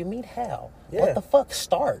 What do you mean, how? Yeah. What the fuck?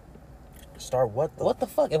 Start what, though? What the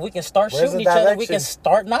fuck? If we can start shooting each other, we can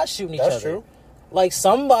start not shooting each other. That's true. Like,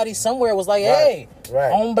 somebody somewhere was like, hey,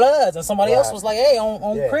 on Bloods. And somebody else was like, hey,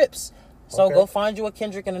 on Crips. So go find you a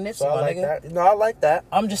Kendrick and a Nipsey, my nigga. That. No, I like that.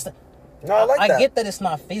 I'm just... No, I like that. I get that it's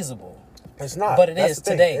not feasible. It's not. But it is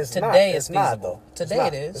today. Today it's feasible. Not, though. Today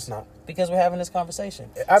it is. It's not. Because we're having this conversation.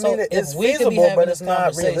 I mean, it's feasible, but it's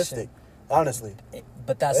not realistic. Honestly.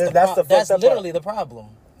 But that's literally the problem.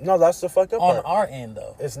 No, that's the fucked up part. On our end,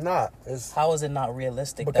 though. It's not. How is it not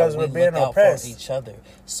realistic because that we we're being look oppressed. out for each other?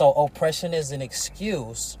 So oppression is an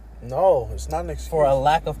excuse. No, it's not an excuse. For a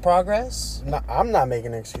lack of progress? No, I'm not making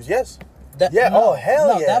an excuse. Yes. No,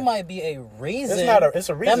 hell yeah. That might be a reason. It's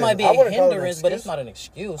a reason. That might be a hindrance, but it's not an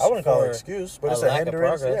excuse. I wouldn't call it an excuse, but it's a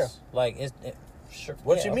hindrance. Yeah. Like, sure.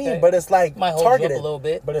 What you mean? But it's like might hold targeted you up a little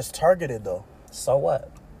bit. But it's targeted though. So what?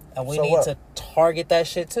 And we need to target that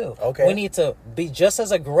shit too. Okay. We need to be just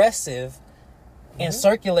as aggressive in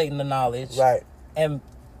circulating the knowledge, and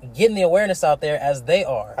getting the awareness out there as they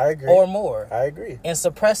are. I agree. Or more. I agree. And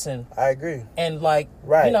suppressing. I agree. And like,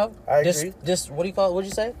 I agree. Just what do you call it? What'd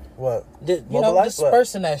you say? What?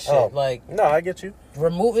 Dispersing that shit. Oh. Like, no, I get you.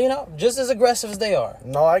 Remove, just as aggressive as they are.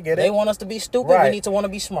 No, I get it. They want us to be stupid. We need to want to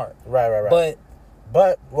be smart. Right.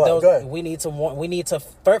 But what? Good. We need to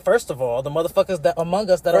first of all, the motherfuckers that among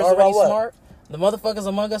us that are already smart. The motherfuckers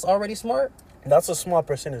among us already smart. That's a small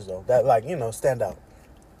percentage though. That stand out.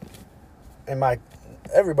 And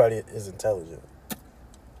everybody is intelligent.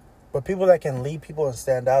 But people that can lead people and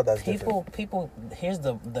stand out, that's different. People, here's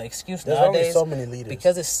the excuse There's nowadays. There's only so many leaders.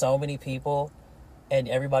 Because it's so many people and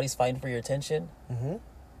everybody's fighting for your attention,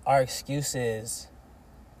 our excuse is,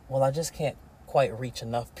 well, I just can't quite reach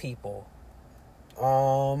enough people.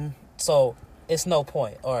 So it's no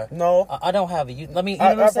point. Or no, I don't have a... Let me...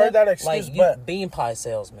 I've heard that excuse, like bean pie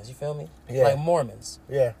salesmen, you feel me? Yeah. Like Mormons.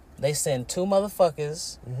 Yeah. They send 2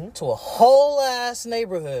 motherfuckers to a whole ass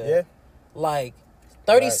neighborhood. Yeah. Like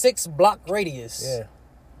 36 block radius. Yeah.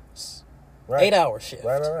 8-hour shift.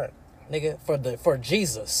 Right. Nigga, for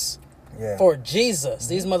Jesus. Yeah. For Jesus.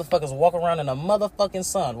 These motherfuckers walk around in a motherfucking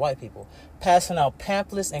sun, white people, passing out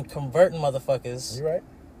pamphlets and converting motherfuckers. You're right.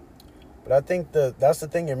 But I think that's the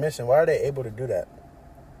thing you're missing. Why are they able to do that?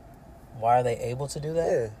 Why are they able to do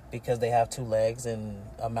that? Yeah. Because they have 2 legs and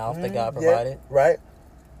a mouth that God provided. Yeah, right.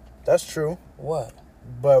 That's true. What?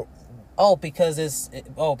 But because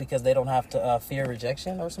they don't have to fear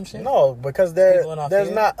rejection or some shit? No, because there's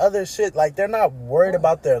not other shit. Like, they're not worried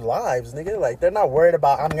about their lives, nigga. Like, they're not worried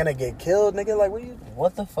about I'm gonna get killed, nigga. Like,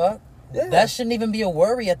 what the fuck? Yeah. That shouldn't even be a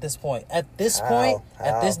worry at this point. At this point,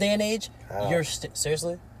 at this day and age, you're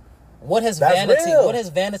seriously? What has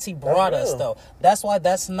vanity brought us though? That's why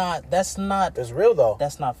that's not It's real though.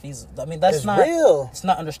 That's not feasible. I mean, that's it's not real. It's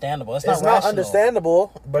not understandable. It's not rational.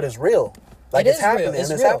 understandable, but it's real. Like it's happening. It's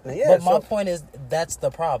real. happening. Yeah. But my point is that's the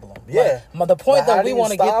problem. Yeah. Like, the point that we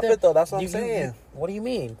want to get there. It though? That's what I'm saying. What do you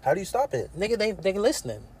mean? How do you stop it, nigga? They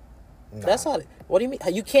listening. Nah. That's how. What do you mean?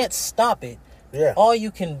 You can't stop it. Yeah. All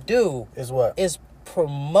you can do is what? Is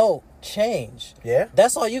promote change. Yeah.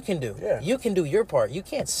 That's all you can do. Yeah. You can do your part. You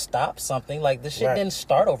can't stop something. Like this shit didn't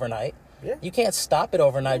start overnight. Yeah. You can't stop it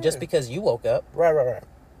overnight just because you woke up. Right.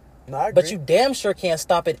 No, I agree. But you damn sure can't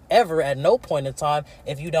stop it ever at no point in time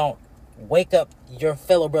if you don't wake up your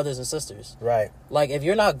fellow brothers and sisters. Right. Like if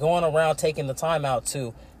you're not going around taking the time out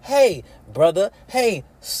to, hey, brother, hey,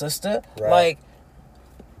 sister, like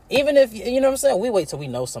even if, you know what I'm saying, we wait till we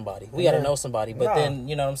know somebody. We got to know somebody. But then,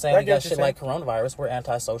 you know what I'm saying, we got shit like coronavirus. We're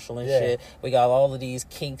antisocial and shit. We got all of these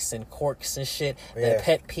kinks and quirks and shit, and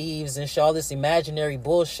pet peeves and shit, all this imaginary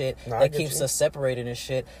bullshit that keeps us separated and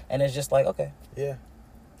shit. And it's just like, okay. Yeah,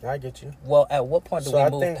 I get you. Well, at what point do we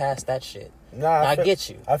move past that shit? I get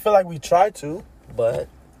you. I feel like we try to. But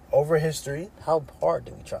over history. How hard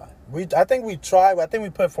do we try? I think we try. I think we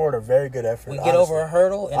put forward a very good effort. We get over a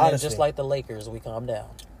hurdle, and then just like the Lakers, we calm down.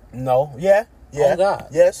 No. Yeah. Oh, God.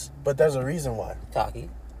 Yes, but there's a reason why. Cocky.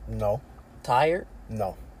 No. Tired.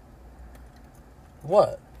 No.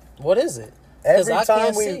 What? What is it?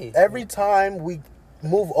 Every time we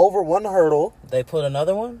move over one hurdle, they put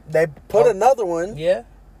another one. Another one. Yeah.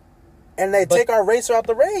 And they take our racer out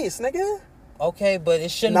the race, nigga. Okay, but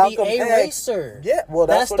it shouldn't be a racer. Yeah, well,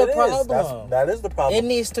 that's what the problem. That is the problem. It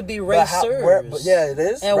needs to be racers. Yeah, it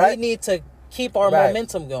is. And we need to keep our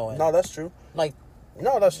momentum going. No, that's true. Like,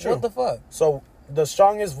 no, that's true. What the fuck? So the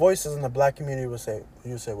strongest voices in the black community would say,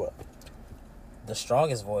 you say what? The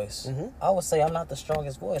strongest voice? Mm-hmm. I would say I'm not the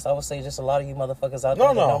strongest voice. I would say just a lot of you motherfuckers out there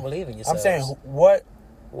that don't believe in yourselves. I'm saying what?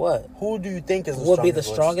 What? Who do you think is the would be the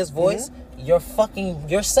strongest voice? Mm-hmm. You're fucking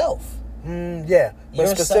yourself. Yeah, but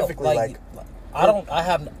yourself, specifically like I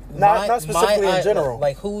have not specifically in general.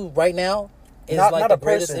 Like who right now is not the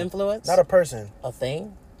greatest influence? Not a person. A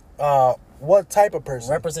thing? What type of person?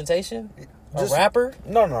 Representation? A rapper?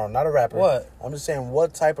 No, not a rapper. What? I'm just saying,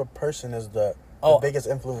 what type of person is the biggest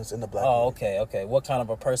influence in the black community? Okay. What kind of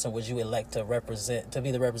a person would you elect to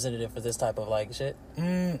be the representative for this type of like shit?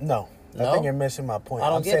 No. I think you're missing my point. I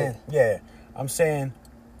don't get it. Yeah. I'm saying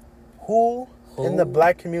who in the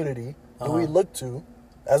black community do we look to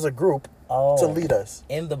as a group to lead us?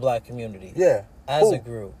 In the black community? Yeah. As a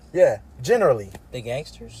group? Yeah. Generally. The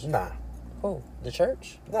gangsters? Nah. Who? The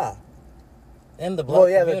church? Nah. In the black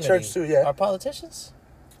community? the church too, yeah. Are politicians?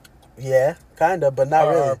 Yeah, kind of, but not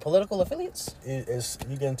really. Are political affiliates? You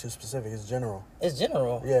getting too specific. It's general. It's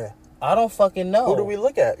general? Yeah. I don't fucking know. Who do we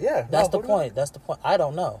look at? Yeah. That's the point. That's the point. I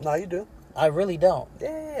don't know. No, you do. I really don't.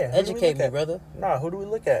 Yeah. Educate me, brother. Nah, who do we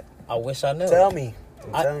look at? I wish I knew. Tell me.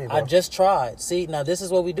 I just tried. See, now this is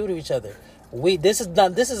what we do to each other. This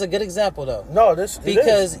is a good example though. No,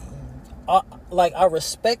 because I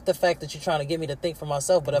respect the fact that you're trying to get me to think for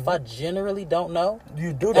myself, but if I generally don't know,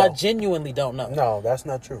 you do. Though. I genuinely don't know. No, that's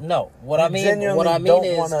not true. No, what I mean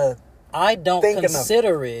is I don't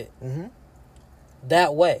consider it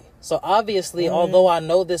that way. So obviously, although I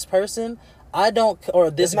know this person, I don't, or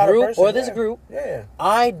this group,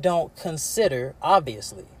 I don't consider,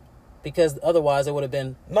 obviously, because otherwise it would have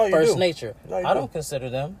been first nature. No, I don't consider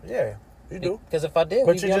them. Yeah, you do. Because if I did,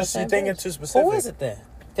 but you're thinking too specific. Who is it then?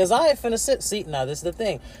 Because I ain't finna sit. Now, this is the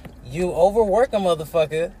thing. You overwork a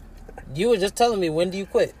motherfucker. You were just telling me, when do you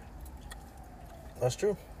quit? That's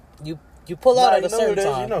true. You pull out at a certain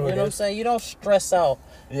time. You know what I'm saying? You don't stress out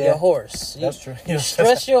your horse. That's true. You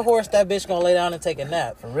stress your horse, that bitch gonna lay down and take a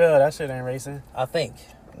nap. For real, that shit ain't racing. I think.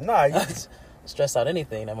 Nah, you stress out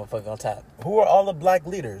anything, that motherfucker gonna tap. Who are all the black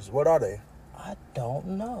leaders? What are they? I don't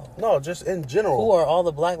know. No, just in general. Who are all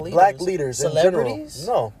the black leaders? Black leaders, celebrities? In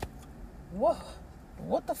general. No.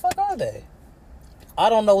 What the fuck are they? I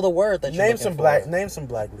don't know the word that you're looking for. Name some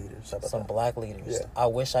black leaders. Some black leaders. Yeah. I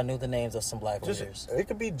wish I knew the names of some black leaders. It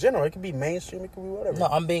could be general. It could be mainstream. It could be whatever. No,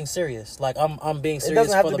 I'm being serious. Like I'm being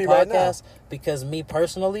serious for the podcast because me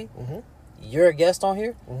personally, you're a guest on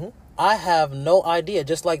here. I have no idea.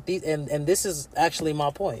 Just like these, and this is actually my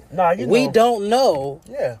point. Nah, we don't know.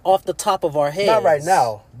 Off the top of our heads. Not right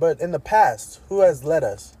now, but in the past, who has led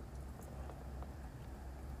us?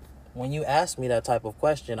 When you ask me that type of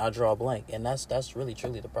question, I draw a blank, and that's really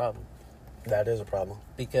truly the problem. That is a problem.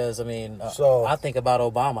 Because, I mean, So- I think about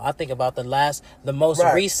Obama. I think about the most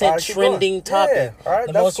Right. recent All right, keep trending going. topic. Yeah. All right,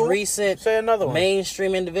 the that's most cool. recent Say another one.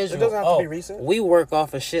 mainstream individual. It doesn't have to be recent. We work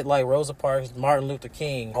off of shit like Rosa Parks, Martin Luther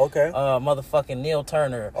King. Okay. Motherfucking Neil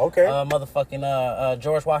Turner. Okay. Motherfucking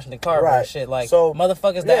George Washington Carver Right. and shit. Like, So,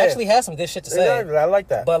 motherfuckers that yeah. actually have some good shit to say. Exactly. I like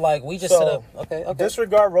that. But, like, we just So, sit up. Okay.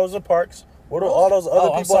 Disregard Rosa Parks. What do all those other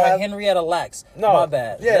people I'm sorry, have? Henrietta Lacks. No, My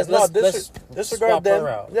bad. Yeah, let's disregard swap them. her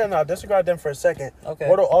out. Yeah, no, disregard them for a second. Okay.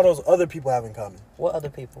 What do all those other people have in common? What other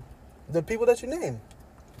people? The people that you named: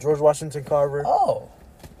 George Washington Carver, Oh,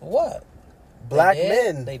 what? black They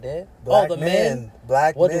did? men. They did. Black the men.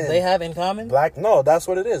 Black What men. do they have in common? Black. No, that's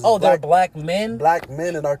what it is. Oh, they're black men. Black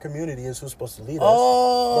men in our community is who's supposed to lead us.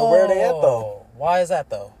 Oh, But where are they at though? Why is that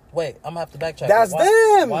though? Wait, I'm gonna have to backtrack. That's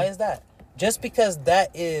why, them. Why is that? Just because that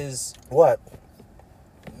is What?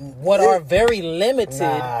 our very limited.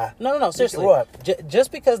 Nah. No. Seriously. What?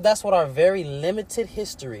 Just because that's what our very limited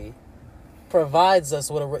history provides us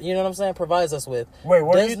with. You know what I'm saying? Provides us with. Wait,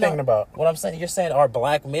 what are does you thinking about? What I'm saying, you're saying our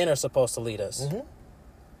black men are supposed to lead us. Mm-hmm.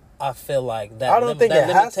 I feel like that. I don't think that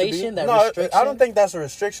it has to be. limitation, that No, restriction. I don't think that's a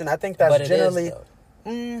restriction. I think that's but it generally. is,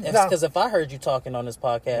 though. Nah. Because if I heard you talking on this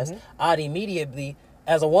podcast, Mm-hmm. I'd immediately,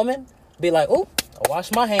 as a woman, be like, "Oh, I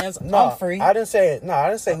wash my hands. No, I'm free." I didn't say it. No, I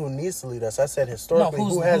didn't say who needs to lead us. I said historically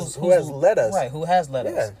who has led us. Right, who has led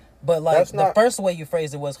Yeah. us. But like That's the not- first way you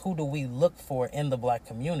phrased it was, who do we look for in the black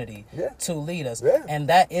community Yeah. to lead us? Yeah. And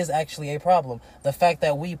that is actually a problem. The fact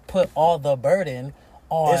that we put all the burden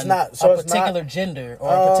on It's not- so a it's particular not- gender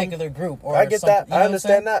or a particular group. Or I get something, that. you know I what I'm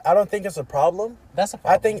understand saying? that. I don't think it's a problem. That's a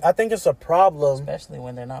problem. I think it's a problem. Especially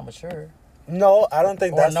when they're not mature No, I don't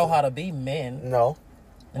think or that's know how to be men. No.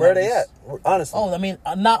 And Where are at they at? least- Honestly. Oh, I mean,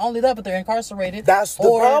 not only that, but they're incarcerated. That's the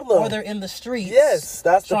problem. Or they're in the streets. Yes,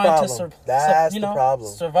 that's the trying problem. To That's the problem.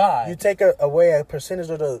 Survive. You take away a percentage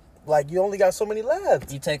of the, like, you only got so many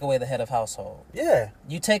left. You take away the head of household. Yeah.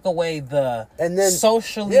 You take away the And then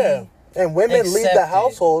socially. Yeah. And women lead the accepted,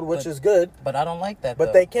 household, which but- is good. But I don't like that. But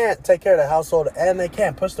though. they can't take care of the household, and they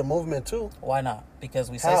can't push the movement too. Why not?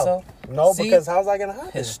 Because we say How? so. No, See, because how's that gonna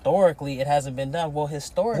happen? historically it hasn't been done. Well,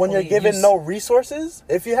 historically, When you're given no resources,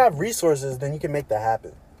 if you have resources, then you can make that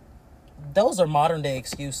happen. those are modern day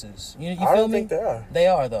excuses. You I feel don't me? think they are. They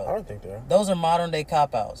are though. I don't think they are. Those are modern day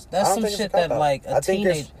cop outs. That's I don't some think it's a shit that cop-out. like I a think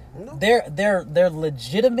teenage. it's- no. They're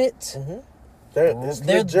legitimate. It's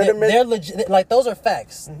They're legitimate. They're legit. Like those are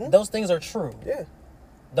facts. Those things are true. Yeah.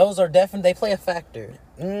 Those are definite. They play a factor.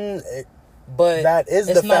 But That is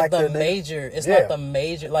it's the not factor, the nigga. major. It's Yeah. not the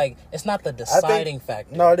major. Like it's not the deciding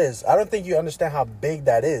factor. No, it is. I don't think you understand how big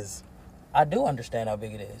that is. I do understand how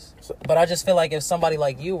big it is, but I just feel like if somebody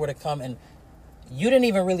like you were to come and you didn't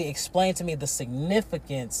even really explain to me the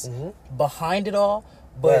significance behind it all,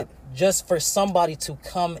 but Right. just for somebody to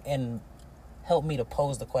come and help me to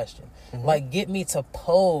pose the question, like get me to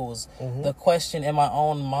pose the question in my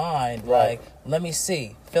own mind, Right. like let me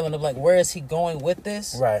see, fill in the blank. Where is he going with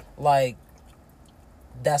this? Right. Like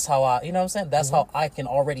that's how I, you know what I'm saying? That's how I can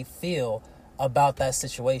already feel about that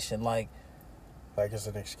situation. Like Like it's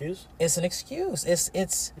an excuse. it's an excuse. It's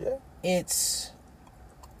Yeah. it's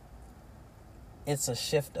a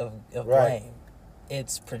shift of Right. blame.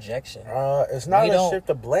 It's projection. It's not We a don't- shift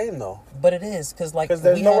of blame though, But it is because like because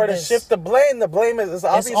there's we nowhere have to this- shift the blame. The blame is It's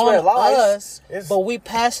obvious on where it lies. us, It's- but we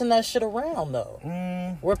passing that shit around though.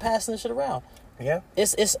 We're passing the shit around. Yeah.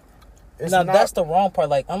 It's It's now not- that's the wrong part.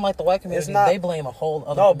 Like unlike the white community, not- they blame a whole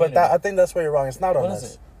other. No, but community. I think that's where you're wrong. It's not on What us.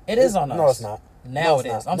 is it? It is on us. No, it's not. Now No, it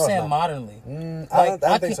it's is. not. I'm No, it's saying not. modernly. I don't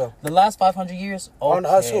think can- so. The last 500 years. Okay. On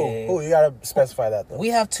us, who? You gotta specify that though. We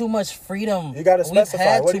have too much freedom. You gotta We've specify.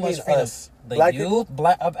 had What too do you much mean, freedom. us? The Black youth, people?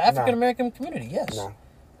 of African American community, yes. Nah.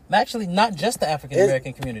 Actually, not just the African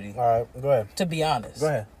American community. All right, go ahead. To be honest, Go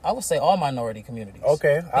ahead. I would say all minority communities.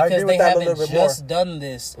 Okay, I agree because with they that a haven't little bit more. just done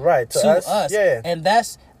this Right, to us, yeah. and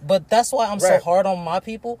that's why I'm so Right. hard on my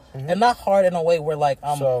people, and not hard in a way where like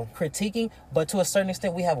I'm So- critiquing, but to a certain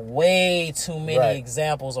extent, we have way too many Right.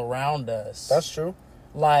 examples around us. That's true.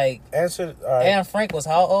 like Answer. All right. Anne Frank was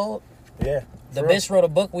how old? Yeah. The for real. bitch wrote a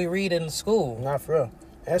book we read in school. Not for real.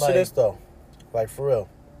 Answer Like- this though, like for real.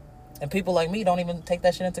 And people like me don't even take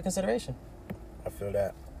that shit into consideration. I feel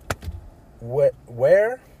that.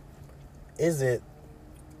 Where is it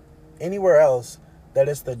anywhere else that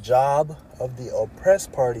it's the job of the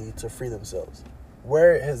oppressed party to free themselves?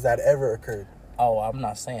 Where has that ever occurred? Oh, I'm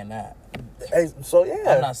not saying that. Hey, so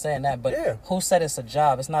yeah. I'm not saying that, but Yeah. who said it's a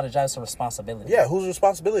job? It's not a job, it's a responsibility. Yeah, whose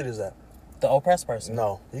responsibility is that? The oppressed person.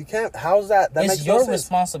 No, you can't. How's that? That It's makes no your sense.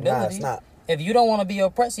 responsibility. Nah, it's not. If you don't want to be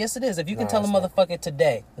oppressed, yes, it is. If you can tell a motherfucker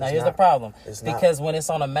today, now here's the problem. Because when it's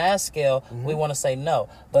on a mass scale, we want to say no.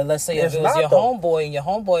 But let's say if it was your homeboy and your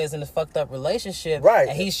homeboy is in a fucked up relationship,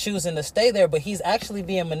 and he's choosing to stay there, but he's actually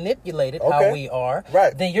being manipulated, how we are,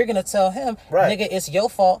 then you're going to tell him, nigga, it's your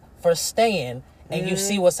fault for staying. And you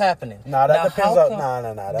see what's happening. Nah, that depends on...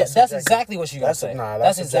 Nah. That's exactly what you're going to say.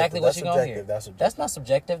 That's exactly what you're going to hear. That's not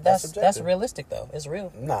subjective. That's realistic, though. It's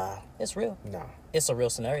real. Nah. It's real. Nah. It's a real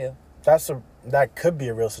scenario. That could be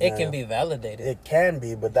a real scenario. It can be validated. It can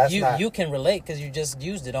be, but that's not... You can relate because you just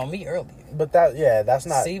used it on me earlier. But that's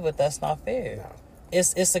not... See, but that's not fair. No.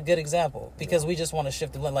 It's a good example because we just want to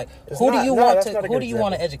shift the lens. Like, who do you want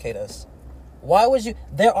to educate us? Why would you...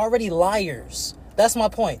 They're already liars. That's my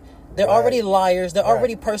point. They're already liars. They're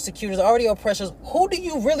already persecutors. They're already oppressors. Who do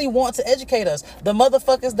you really want to educate us? The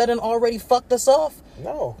motherfuckers that done already fucked us off?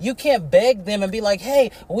 No. You can't beg them and be like,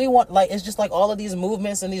 hey, we want... Like, it's just like all of these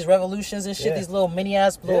movements and these revolutions and shit. These little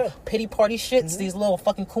mini-ass little pity party shits. These little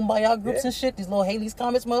fucking kumbaya groups and shit. These little Haley's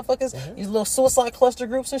Comets motherfuckers. These little suicide cluster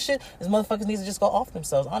groups and shit. These motherfuckers need to just go off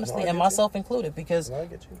themselves, honestly. And myself included. Because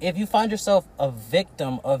if you find yourself a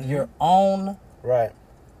victim of your own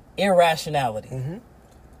irrationality...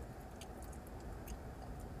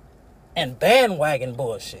 and bandwagon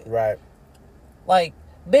bullshit. Right. Like,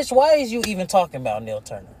 bitch, why is you even talking about Neil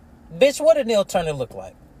Turner? Bitch, what did Neil Turner look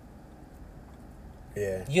like?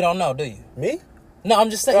 Yeah. You don't know, do you? Me? No, I'm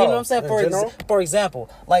just saying, you know what I'm saying? For example,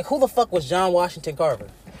 like, who the fuck was John Washington Carver?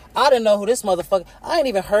 I didn't know who this motherfucker... I ain't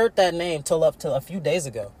even heard that name till a few days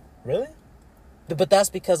ago. Really? But that's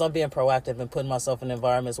because I'm being proactive and putting myself in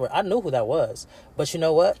environments where I knew who that was. But you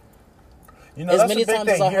know what? You know, as many times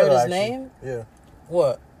as I heard his name... Yeah.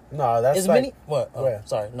 What? No, that's What? Oh,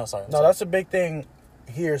 sorry. No, sorry. No, that's a big thing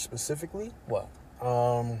here specifically. What?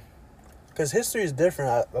 Because history is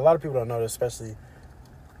different. A lot of people don't know this, especially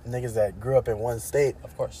niggas that grew up in one state.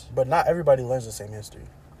 Of course. But not everybody learns the same history.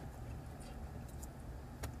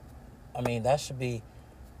 I mean, that should be...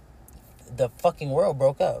 The fucking world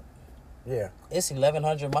broke up. Yeah. It's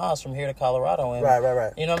 1,100 miles from here to Colorado. And,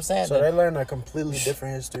 right. You know what I'm saying? So they learn a completely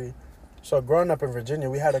different history. So growing up in Virginia,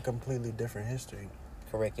 we had a completely different history.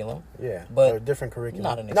 Curriculum. Yeah. But a different curriculum.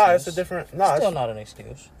 Not an excuse. No, it's a different... No, still not an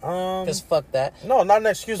excuse. Because fuck that. No, not an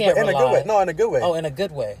excuse, but in a good way. No, in a good way. Oh, in a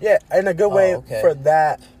good way. Yeah, in a good way for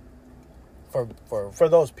that... For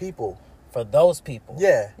those people. For those people.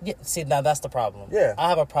 Yeah. See, now that's the problem. Yeah. I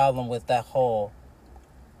have a problem with that whole...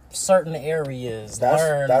 Certain areas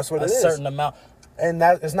that's what it is. Certain amount. And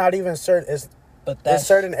that it's not even certain... It's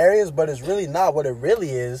certain areas, but it's really not what it really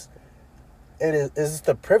is. It's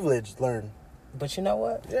the privilege learned. But you know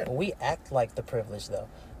what? Yeah. We act like the privilege, though.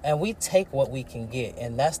 And we take what we can get.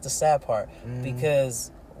 And that's the sad part. Because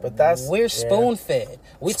we're spoon-fed.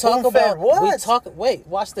 We talk about... What? Wait,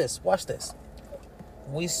 watch this.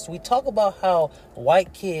 We talk about how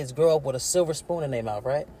white kids grow up with a silver spoon in their mouth,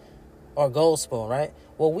 right? Or gold spoon, right?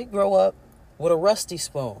 Well, we grow up with a rusty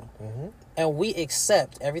spoon. And we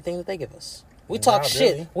accept everything that they give us. We talk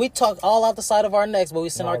shit. Really. We talk all out the side of our necks, but we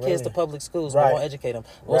send our kids to public schools, but won't educate them.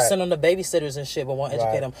 We'll send them to babysitters and shit, but won't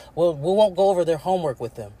educate them. We won't go over their homework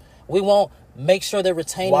with them. We won't make sure they're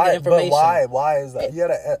retaining the information. But why is that? You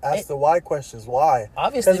gotta ask the why questions. Why?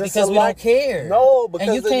 Obviously, because we don't care. No,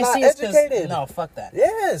 because they're not educated. No, fuck that.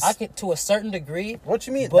 Yes. I can, to a certain degree. What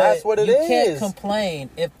you mean? That's what it is. You can't complain.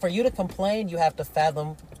 For you to complain, you have to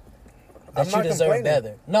fathom that you deserve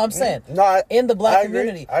better. No, I'm saying, in the black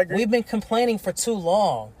community, we've been complaining for too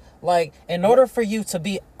long. Like, in order for you to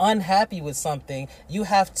be unhappy with something, you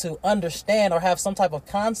have to understand or have some type of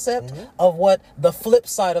concept of what the flip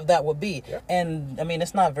side of that would be. Yeah. And, I mean,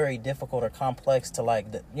 it's not very difficult or complex to, like,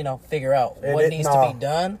 figure out what needs to be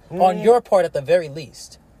done on your part at the very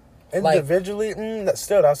least. Individually,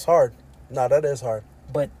 that's hard. No, that is hard.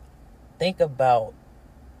 But think about,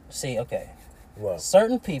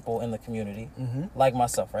 certain people in the community, like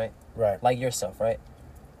myself, right? Right. Like yourself, right?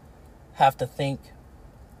 Have to think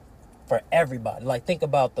for everybody. Like, think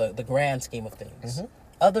about the grand scheme of things.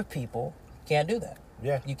 Other people can't do that.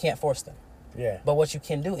 Yeah. You can't force them. Yeah. But what you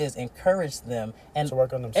can do is encourage them and to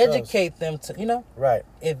work on themselves. Educate them to, Right.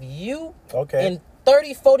 If you, in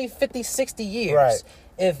 30, 40, 50, 60 years,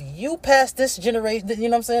 if you pass this generation, you know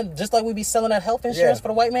what I'm saying? Just like we be selling that health insurance for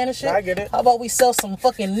the white man and shit. I get it. How about we sell some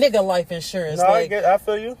fucking nigga life insurance? No, I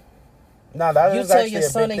feel you. No, that is actually a big thing. You tell your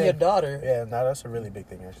son and your daughter. Yeah, no, that's a really big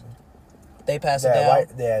thing, actually. They pass it down.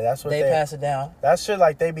 That's what they pass it down. That shit,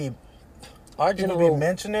 like, people be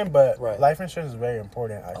mentioning, but right. life insurance is very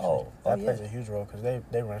important, actually. That plays a huge role because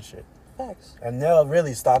they run shit. Facts. And they'll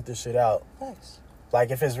really stomp this shit out. Facts. Like,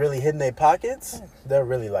 if it's really hitting their pockets, they're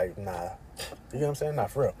really like, nah. You know what I'm saying? Not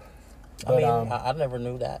for real. But, I never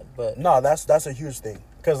knew that, but no, that's a huge thing.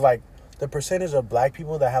 Because, like, the percentage of black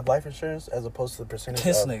people that have life insurance as opposed to the percentage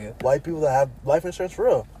of white people that have life insurance, for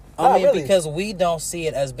real. Really. Because we don't see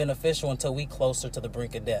it as beneficial until we closer to the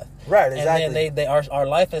brink of death. Right, exactly. And then they our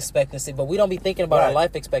life expectancy, but we don't be thinking about our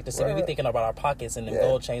life expectancy. We be thinking about our pockets and the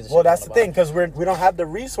gold chains. Well, that's the thing, because we don't have the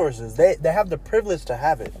resources. They have the privilege to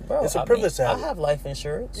have it. Bro, it's a privilege to have it. I have life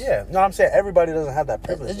insurance. Yeah. No, I'm saying everybody doesn't have that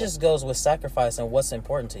privilege. It just goes with sacrifice and what's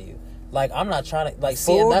important to you. Like, I'm not trying to, like,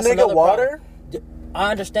 food, that's another water. Problem.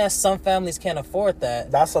 I understand some families can't afford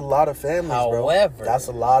that. That's a lot of families, bro. That's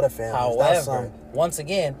a lot of families. However, once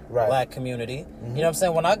again, black community. You know what I'm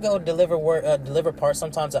saying? When I go deliver parts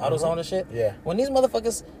sometimes at AutoZone and shit, when these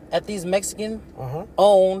motherfuckers at these Mexican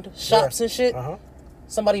owned shops and shit,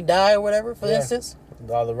 somebody die or whatever, for instance,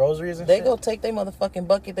 all the rosaries and they shit. Go take their motherfucking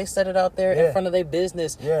bucket, they set it out there in front of their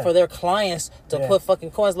business for their clients to put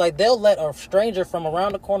fucking coins. Like, they'll let a stranger from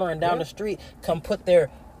around the corner and down the street come put their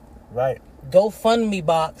GoFundMe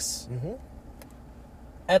box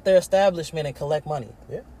at their establishment and collect money.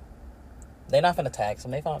 Yeah. They're not going to tax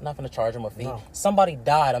them. They're not going to charge them a fee. No. Somebody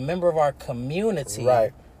died. A member of our community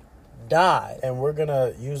died. And we're going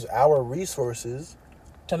to use our resources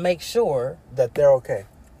to make sure that they're okay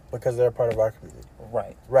because they're a part of our community.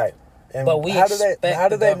 Right. Right. And but how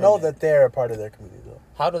do they know that they're a part of their community, though?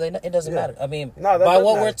 How do they know? It doesn't matter. I mean, by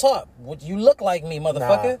what we're taught. You look like me,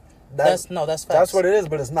 motherfucker. That's facts. That's what it is,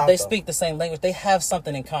 but it's not. They speak the same language. They have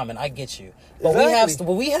something in common. I get you, but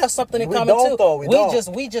we have something in common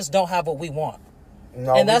too. We just don't have what we want.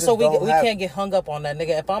 No, and that's what we can't get hung up on that,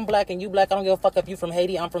 nigga. If I'm black and you black, I don't give a fuck if you from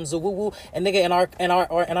Haiti, I'm from Zuwoo, and nigga,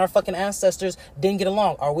 and our fucking ancestors didn't get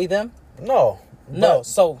along. Are we them? No.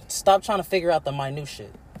 So stop trying to figure out the minute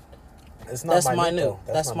shit. It's not minute.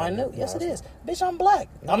 That's minute. Yes, it is. Bitch, I'm black.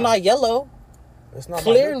 I'm not yellow. It's not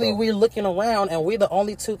clearly we're looking around and we're the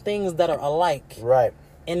only two things that are alike. Right.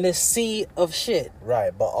 In this sea of shit.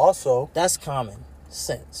 Right. But also, that's common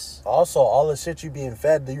sense. Also, all the shit you being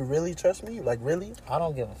fed, do you really trust me? Like, really? I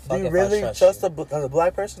don't give a fuck. Do you really trust a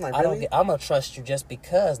black person? Like, really? I'm gonna trust you just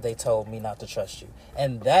because they told me not to trust you.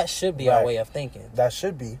 And that should be our way of thinking. That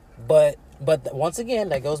should be. But once again,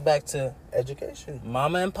 that goes back to education.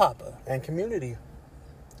 Mama and Papa. And community.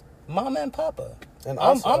 Mama and Papa. And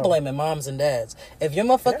also, I'm blaming moms and dads. If your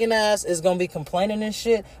motherfucking ass is gonna be complaining and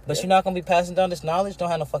shit, but you're not gonna be passing down this knowledge, don't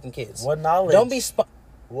have no fucking kids. What knowledge? Don't be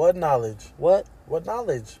what knowledge? What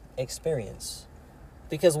knowledge? Experience.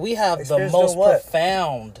 Because we have the most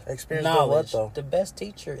profound knowledge. What, the best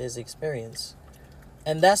teacher is experience.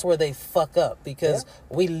 And that's where they fuck up, because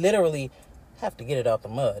we literally have to get it out the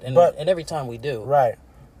mud. And every time we do. Right.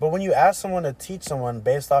 But when you ask someone to teach someone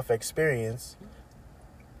based off experience,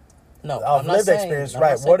 I'm lived experience,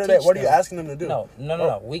 right? What are you asking them to do?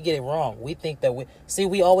 No. We get it wrong. We think that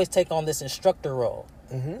we always take on this instructor role.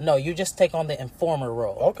 Mm-hmm. No, you just take on the informer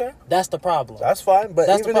role. Okay, that's the problem. That's fine, but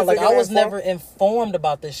that's the problem. Like, I was never informed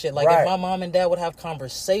about this shit. Like, if my mom and dad would have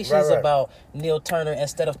conversations about Neil Turner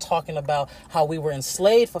instead of talking about how we were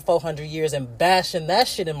enslaved for 400 years and bashing that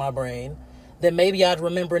shit in my brain, then maybe I'd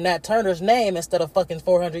remember Nat Turner's name instead of fucking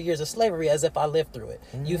 400 years of slavery as if I lived through it.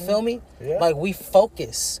 Mm-hmm. You feel me? Yeah. Like, we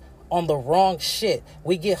focus on the wrong shit.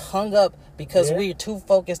 We get hung up because we're too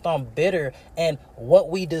focused on bitter and what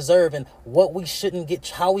we deserve and what we shouldn't get,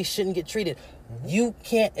 how we shouldn't get treated. Mm-hmm. You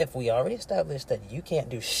can't, if we already established that you can't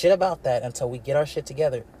do shit about that until we get our shit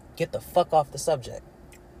together, get the fuck off the subject.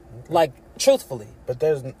 Okay. Like, truthfully. But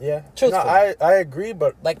there's, truthfully. No, I agree,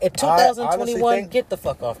 but like, in 2021, get the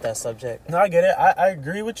fuck off that subject. No, I get it. I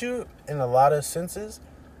agree with you in a lot of senses.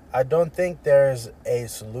 I don't think there's a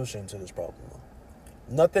solution to this problem.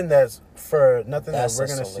 Nothing that we're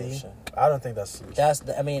gonna see. I don't think that's a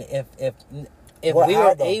solution. If we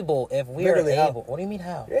were able, what do you mean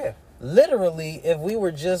how? Yeah. Literally, if we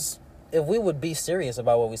would be serious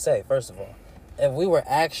about what we say, first of all, if we were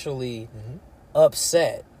actually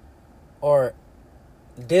upset or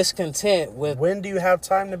discontent with... When do you have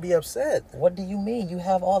time to be upset? What do you mean? You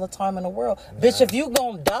have all the time in the world. Nah. Bitch, if you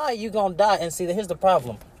gonna die, you gonna die. And see, here's the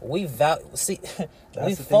problem. We fall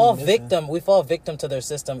victim to their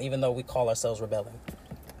system, even though we call ourselves rebelling.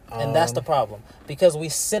 And that's the problem. Because we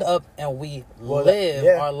sit up and we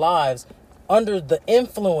live our lives under the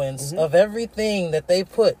influence of everything that they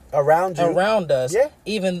put around us,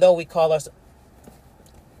 even though we call ourselves...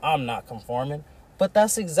 I'm not conforming, but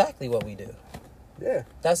that's exactly what we do. Yeah.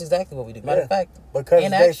 That's exactly what we do. Matter of fact, because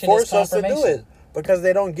they force us to do it. Because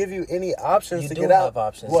they don't give you any options to get out. You do have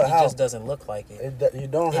options. It just doesn't look like it. You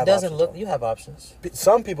don't have options. It doesn't look... You have options.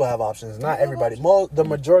 Some people have options. Not everybody. The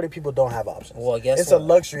majority of people don't have options. Well, guess it's a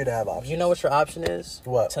luxury to have options. You know what your option is?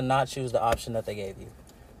 What? To not choose the option that they gave you.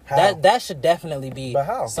 That should definitely be. But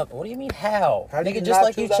how? Something. What do you mean how? How do Nigga, you just not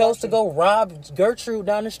like you choose that chose to option? go rob Gertrude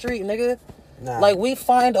down the street, nigga. Nah. Like, we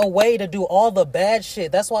find a way to do all the bad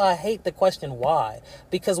shit. That's why I hate the question why.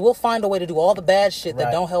 Because we'll find a way to do all the bad shit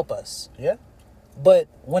that don't help us. Yeah. But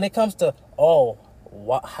when it comes to,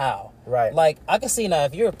 how? Right. Like, I can see now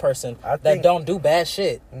if you're a person that don't do bad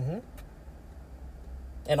shit and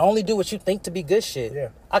only do what you think to be good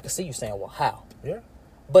shit, I can see you saying, well, how? Yeah.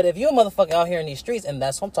 But if you're a motherfucker out here in these streets, and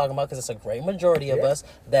that's what I'm talking about, because it's a great majority of us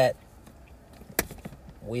that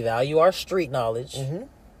we value our street knowledge.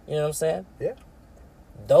 You know what I'm saying? Yeah.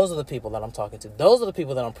 Those are the people that I'm talking to. Those are the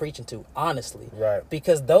people that I'm preaching to, honestly. Right.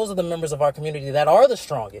 Because those are the members of our community that are the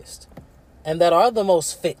strongest and that are the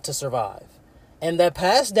most fit to survive and that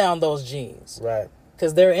pass down those genes. Right.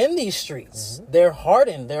 Because they're in these streets. They're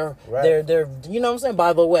hardened. They're you know what I'm saying,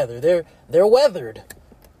 by the weather. They're weathered.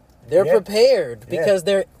 They're prepared because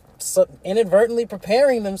they're inadvertently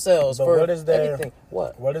preparing themselves for what is their, anything.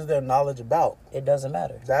 What is their knowledge about? It doesn't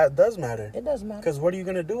matter. That does matter. It does matter. Because what are you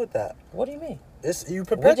going to do with that? What do you mean? You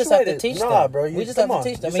perpetuate We just have to teach them. bro. We just have to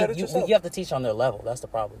teach them. I mean, you have to teach on their level. That's the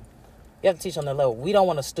problem. You have to teach on their level. We don't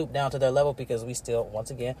want to stoop down to their level because we still,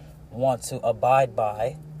 once again, want to abide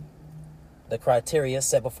by the criteria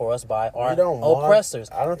set before us by our oppressors.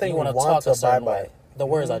 I don't think you we want want to talk a certain abide by way. The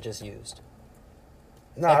words I just used.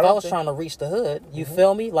 No, if I was trying to reach the hood, you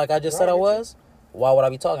feel me? Like I just said I was. Why would I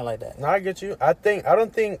be talking like that? No, I get you. I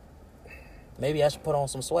don't think. Maybe I should put on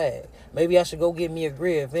some swag. Maybe I should go get me a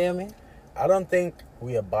grill. Feel me? I don't think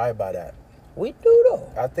we abide by that. We do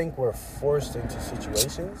though. I think we're forced into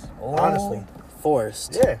situations. Ooh, honestly,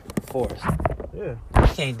 forced. Yeah, forced. Yeah.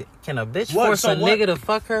 Can a bitch force a nigga to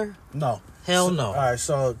fuck her? No. Hell no. All right.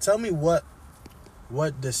 So tell me what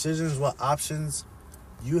decisions, what options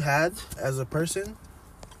you had as a person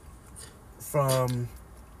from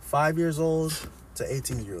 5 years old to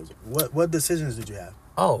 18 years old. What decisions did you have?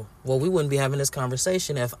 Oh, well, we wouldn't be having this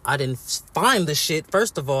conversation if I didn't find the shit,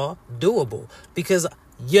 first of all, doable. Because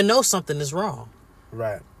you know something is wrong.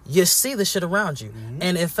 Right. You see the shit around you.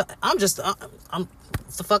 And if I'm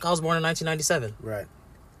the fuck, I was born in 1997. Right.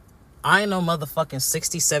 I ain't no motherfucking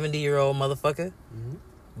 60, 70-year-old motherfucker.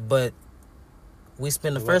 But we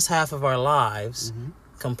spend the first half of our lives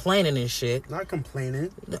complaining and shit. Not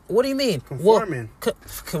complaining. What do you mean? Conforming.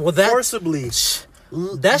 Well, that forcibly.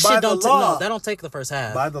 That shit don't no, that don't take the first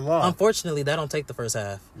half. By the law. Unfortunately, that don't take the first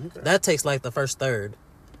half. Okay. That takes like the first third.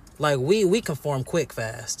 Like we conform quick,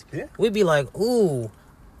 fast. Yeah. We be like, ooh.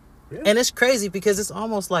 Yeah. And it's crazy because it's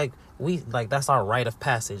almost like that's our rite of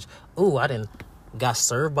passage. Ooh, I didn't got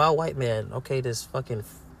served by a white man. Okay, this fucking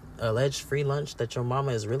alleged free lunch that your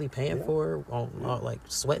mama is really paying for on like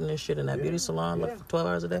sweating and shit in that beauty salon like for 12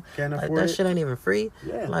 hours a day. Can't like afford that it. shit ain't even free.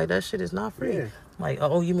 Yeah. Like that shit is not free. Yeah. Like,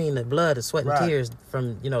 oh, you mean the blood, the sweat and Right. tears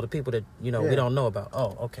from, the people that, we don't know about.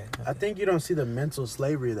 Oh, okay. I think you don't see the mental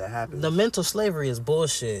slavery that happens. The mental slavery is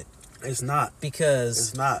bullshit. It's not.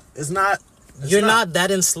 Because It's not. you're not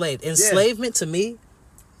that enslaved. Enslavement to me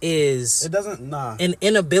is It doesn't. Nah. an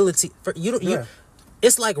inability for you. Yeah.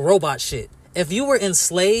 It's like robot shit. If you were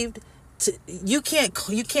enslaved,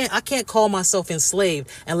 I can't call myself enslaved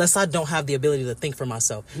unless I don't have the ability to think for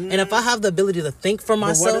myself. And if I have the ability to think for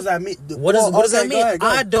myself, what does that mean? What does that mean? Go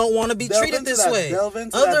ahead. I don't want to be Delve treated into this that. way. Delve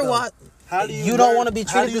into that, Otherwise, though. How do you don't want to be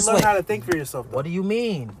treated this How do you way. learn how to think for yourself, though? What do you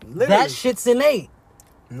mean? Literally. That shit's innate.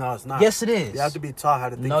 No, it's not. Yes, it is. You have to be taught how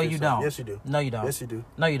to think No, for you yourself. don't. Yes, you do. No, you don't. Yes, you do.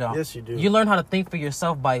 No, you don't. Yes, you do. You learn how to think for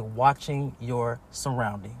yourself by watching your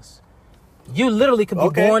surroundings. You literally could be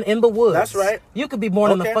born in the woods. That's right. You could be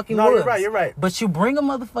born in the fucking No, woods. you're right. But you bring a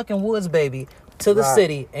motherfucking woods baby to the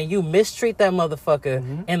city and you mistreat that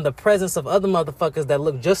motherfucker in the presence of other motherfuckers that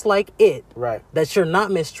look just like it. Right. That you're not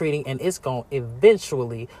mistreating, and it's going to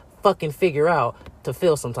eventually fucking figure out to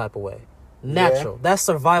feel some type of way. Natural. That's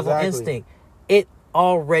survival instinct. It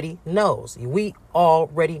already knows. We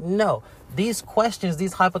already know. These questions,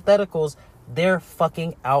 these hypotheticals, they're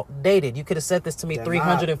fucking outdated. You could have said this to me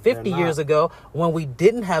 350 years ago when we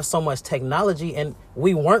didn't have so much technology and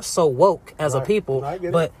we weren't so woke as a people.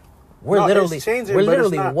 But we're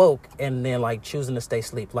literally woke and then like choosing to stay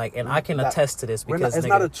asleep. Like, and I can attest to this because it's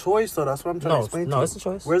not a choice though. That's what I'm trying to explain. No, it's a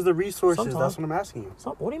choice. Where's the resources? Sometimes. That's what I'm asking you.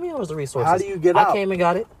 What do you mean? Where's the resources? How do you get out? I came and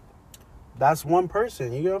got it. That's one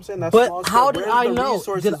person. You know what I'm saying? That's But how did I know?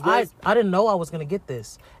 I I didn't know I was gonna get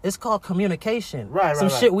this. It's called communication. Right. Some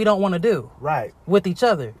shit we don't want to do. Right. With each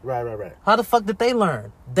other. Right. How the fuck did they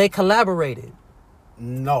learn? They collaborated.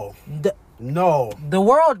 No. No. The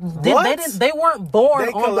world they weren't born.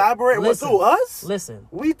 They collaborate with us? Listen.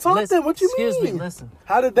 We taught them. What you mean? Excuse me, listen.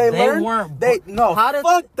 How did they learn?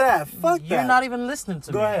 Fuck that. You're not even listening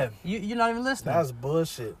to me. Go ahead. You're not even listening. That's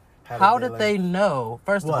bullshit. How did they know?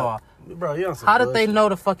 First of all, bro, you how did they know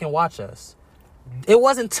to fucking watch us? It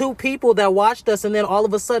wasn't two people that watched us and then all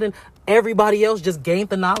of a sudden everybody else just gained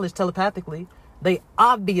the knowledge telepathically. They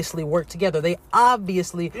obviously work together. They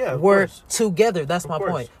obviously work together. That's my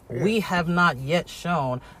point. Yeah. We have not yet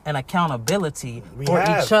shown an accountability for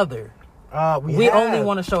each other. We only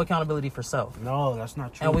want to show accountability for self. No, that's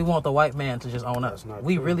not true. And we want the white man to just own us.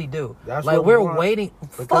 We really do. That's like we're waiting.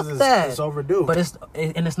 Fuck that. It's overdue. But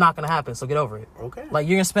it's not gonna happen. So get over it. Okay. Like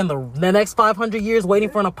you're gonna spend the next 500 years waiting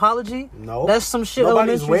for an apology. No, that's some shit.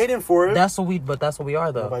 Nobody's waiting for it. That's what we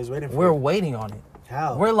are though. Nobody's waiting for it. We're waiting on it.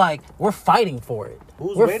 How? We're fighting for it.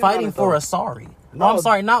 We're fighting for a sorry. No, I'm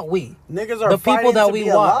sorry, not we. Niggas are the people that we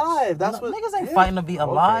watch. That's what niggas ain't fighting to be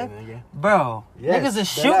alive, bro. Niggas is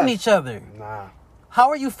shooting each other. Nah. How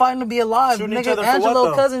are you fighting to be alive? Nigga,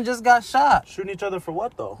 Angelo Cousin just got shot. Shooting each other for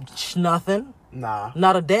what though? Nothing. Nah.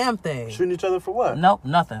 Not a damn thing. Shooting each other for what? Nope,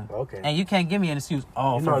 nothing. Okay. And you can't give me an excuse.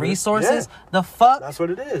 Oh, for resources? Yeah. The fuck? That's what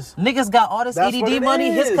it is. Niggas got all this EDD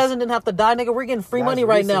money. His cousin didn't have to die, nigga. We're getting free money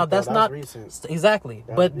right now. That's not recent. Exactly.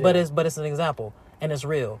 But it's an example and it's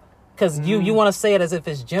real. Because you want to say it as if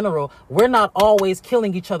it's general. We're not always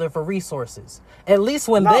killing each other for resources. At least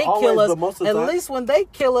when they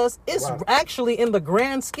kill us, it's actually in the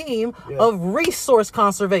grand scheme of resource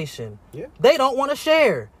conservation. Yeah. They don't want to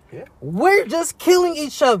share. Yeah. We're just killing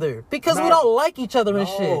each other because we don't like each other and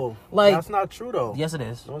shit. Like that's not true though. Yes, it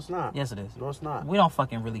is. No, it's not. Yes, it is. No, it's not. We don't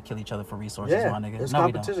fucking really kill each other for resources, my nigga. It's no,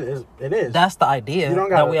 competition. We don't. It is. That's the idea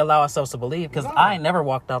that we allow ourselves to believe. Because I ain't never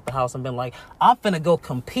walked out the house and been like, I'm finna go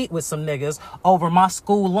compete with some niggas over my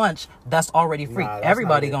school lunch that's already free.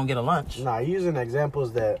 Everybody gonna get a lunch. Nah, you're using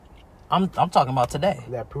examples that I'm talking about today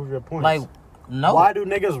that prove your point. Like. No. Why do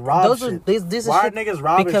niggas rob shit? Why are niggas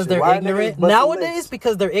robbing because shit? They're ignorant. Nowadays,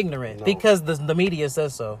 because they're ignorant. No. Because the media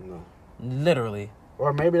says so. No. Literally.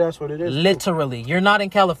 Or maybe that's what it is. Literally. You're not in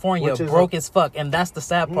California, broke as fuck. And that's the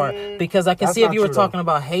sad part. Because I can see if you were talking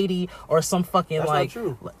about Haiti or some fucking that's like... Not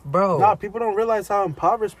true. Bro. Nah, people don't realize how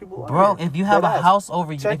impoverished people are. Bro, if you have a house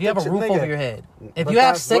over you, if you have a roof over your head, if you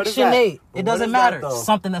have Section 8, it doesn't matter.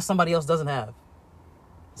 Something that somebody else doesn't have.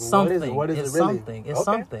 Something. What is it's it really? something. It's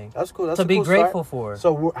something. That's cool. That's to be grateful for.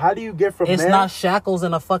 So how do you get from there? It's not shackles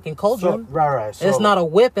and a fucking cauldron. Right. So, it's not a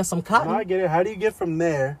whip and some cotton. No, I get it. How do you get from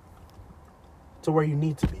there to where you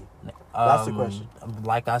need to be? That's the question.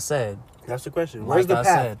 Like I said. That's the question. Where's the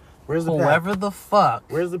path? Where's the path? Whoever the fuck.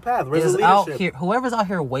 Where's the path? Where's the leadership? Out here, whoever's out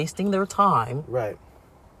here wasting their time. Right.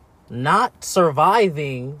 Not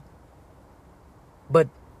surviving, but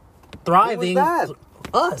thriving. Who is that?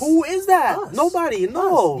 Us. Who is that? Us. Nobody.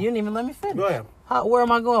 No. Us. You didn't even let me finish. Go ahead. Where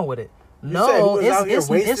am I going with it? You said who is out here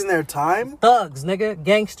wasting their time? Thugs, nigga,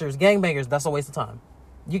 gangsters, gangbangers. That's a waste of time.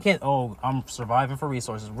 You can't. Oh, I'm surviving for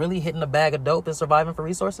resources. Really hitting a bag of dope is surviving for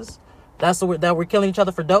resources? That we're killing each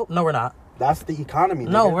other for dope? No, we're not. That's the economy,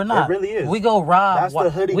 nigga. No, we're not. It really is. We go rob. That's the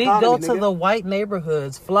hood economy, We go to nigga. the white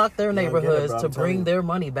neighborhoods, flock their neighborhoods to bring their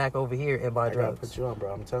money back over here and buy drugs. I gotta put you on,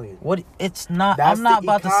 bro. I'm telling you. What? It's not. That's I'm not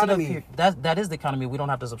about economy. to sit up here. That is the economy. We don't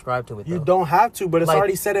have to subscribe to it. You don't have to, but it's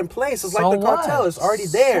already set in place. It's like the cartel. It's already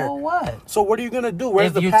there. So what? So what are you gonna do?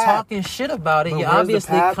 Where's the path? If you're talking shit about it, you're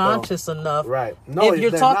obviously conscious enough. Right. No, if you're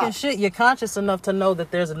talking shit, you're conscious enough to know that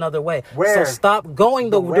there's another way. Where? So stop going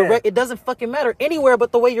the direct. It doesn't fucking matter anywhere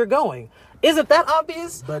but the way you're going. Isn't that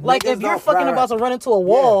obvious? But like if you're fucking about to run into a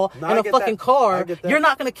wall in a fucking car, you're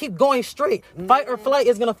not gonna keep going straight. Fight or flight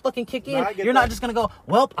is gonna fucking kick in. You're not just gonna go,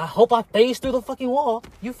 well, I hope I phase through the fucking wall.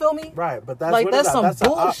 You feel me? Right, but that's like that's some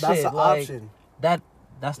bullshit. That's an option.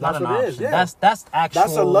 That's not an option. Yeah. That's actual.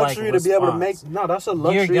 That's a luxury like, to be able to make. No, that's a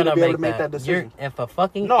luxury to be able to make that decision. If a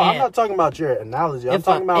fucking no, I'm not talking about your analogy. I'm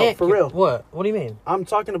talking about for real. What? What do you mean? I'm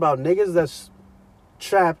talking about niggas that's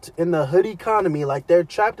trapped in the hood economy, like they're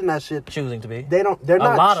trapped in that shit. Choosing to be. They're not.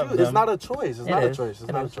 It's not a choice. It's not a choice.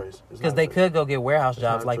 It's not a choice. Because they could go get warehouse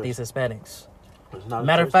jobs like these Hispanics.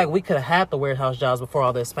 Matter of fact, we could have had the warehouse jobs before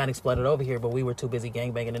all the Hispanics flooded over here, but we were too busy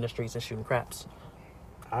gangbanging in the streets and shooting craps.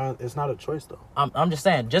 It's not a choice though. I'm just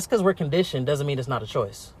saying, just because we're conditioned doesn't mean it's not a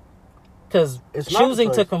choice. Because choosing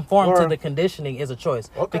to conform to the conditioning is a choice.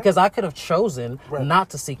 Okay. Because I could have chosen not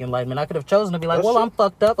to seek enlightenment. I could have chosen to be like, I'm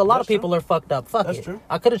fucked up. A lot of people are fucked up. Fuck it. That's true.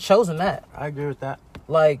 I could have chosen that. I agree with that.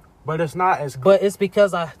 Like, but it's not as. But it's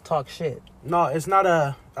because I talk shit. No, it's not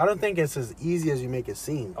a. I don't think it's as easy as you make it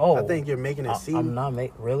seem. Oh, I think you're making it seem. I'm not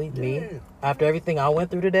really me. After everything I went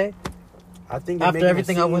through today. I think after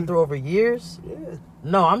everything I went through over years. Yeah.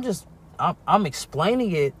 No, I'm just. I'm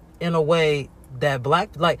explaining it in a way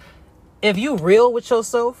that if you real with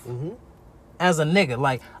yourself as a nigga,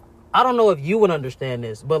 like, I don't know if you would understand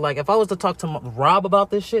this, but like if I was to talk to Rob about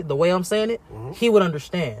this shit, the way I'm saying it, he would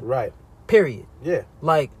understand. Right. Period. Yeah.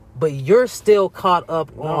 Like, but you're still caught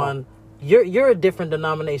up on. You're a different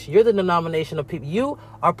denomination. You're the denomination of people. You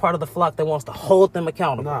are part of the flock that wants to hold them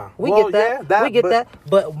accountable. Nah. We get that. Yeah, we get that.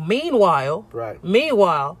 But meanwhile,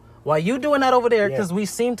 while you doing that over there, because we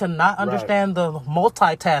seem to not understand the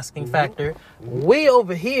multitasking factor, we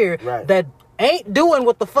over here that ain't doing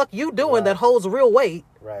what the fuck you doing that holds real weight.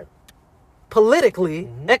 Right. Politically,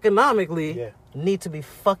 economically, need to be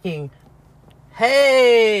fucking.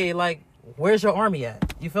 Hey, like, where's your army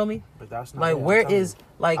at? You feel me? But that's not like, where is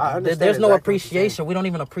like? There's no appreciation. We don't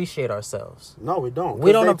even appreciate ourselves. No, we don't.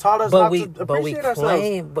 We don't. Taught us not to appreciate claim.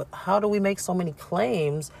 ourselves. But how do we make so many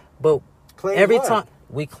claims? But Claim every what? time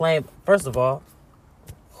we claim, first of all,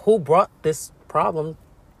 who brought this problem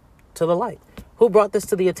to the light? Who brought this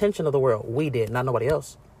to the attention of the world? We did, not nobody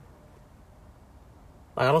else.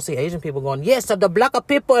 Like, I don't see Asian people going, yes, the black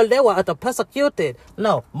people, they were persecuted.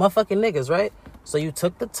 No, motherfucking niggas, right? So you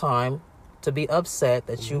took the time to be upset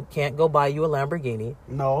that you can't go buy you a Lamborghini.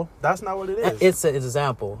 No, that's not what it is. It's an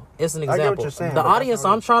example. It's an example. I get what you're saying, the but audience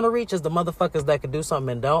I'm trying to reach is the motherfuckers that can do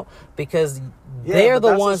something and don't, because they're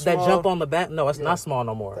the ones that jump on the back. No, it's not small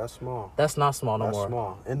no more. That's small. That's not small no That's more.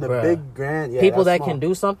 small. In the big grand, people that small. can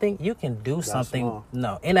do something, you can do something. Small.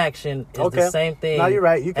 No, inaction is the same thing. No, you're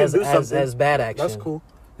right. You can do something as bad action. That's cool.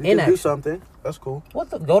 You can do something. That's cool.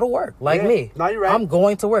 Go to work like me. No, you're right. I'm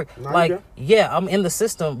going to work. No, like, yeah, I'm in the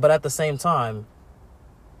system, but at the same time,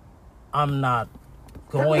 I'm not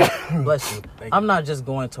going. Bless you. I'm not just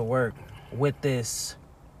going to work with this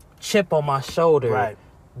chip on my shoulder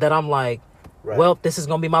that I'm like, well, this is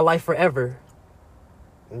gonna be my life forever.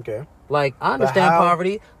 Okay. Like, I understand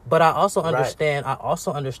poverty, but I also understand. I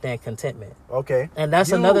also understand contentment. Okay. And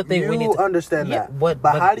that's another thing we need to understand that. But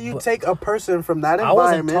how do you take a person from that environment?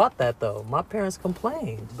 I wasn't taught that though. My parents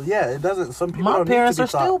complained. But yeah, it doesn't. Some people. My parents are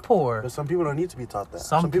still poor. But some people don't need to be taught that.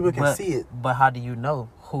 Some people can see it. But how do you know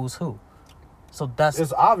who's who? So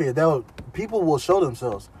it's obvious. People will show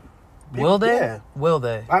themselves. Will they? Yeah. Will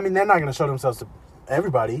they? I mean, they're not going to show themselves to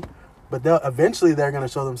everybody, but eventually they're going to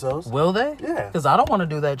show themselves. Will they? Yeah. Because I don't want to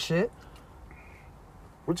do that shit.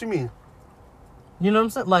 What you mean? You know what I'm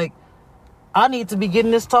saying? Like, I need to be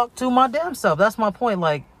getting this talk to my damn self. That's my point.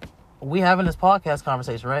 Like, we having this podcast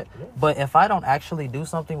conversation, right? Yeah. But if I don't actually do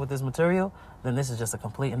something with this material, then this is just a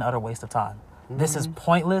complete and utter waste of time. This is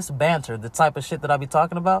pointless banter, the type of shit that I be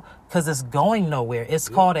talking about, because it's going nowhere. It's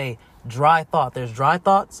called a dry thought. There's dry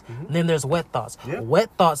thoughts, then there's wet thoughts. Yeah. Wet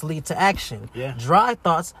thoughts lead to action. Yeah. Dry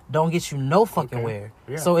thoughts don't get you no fucking where.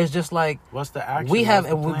 Yeah. So it's just like, what's the action?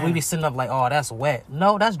 We be sitting up like, oh, that's wet.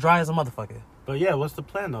 No, that's dry as a motherfucker. But yeah, what's the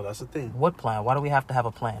plan though? That's the thing. What plan? Why do we have to have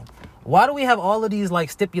a plan? Why do we have all of these like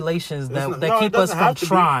stipulations that keep us from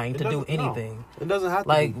trying to do anything? No, it doesn't have to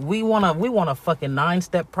like be. we want a fucking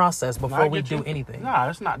 9-step process before we do anything.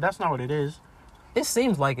 Nah, that's not what it is. It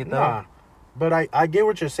seems like it though. Nah. But I get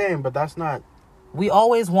what you're saying, but that's not. We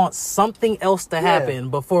always want something else to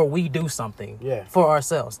happen before we do something for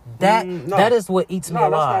ourselves. That is what eats me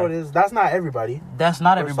alive. No, that's not what it is. That's not everybody. That's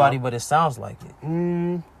not everybody, but it sounds like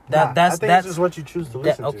it. That's just what you choose to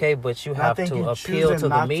listen to. Okay, but you have to appeal to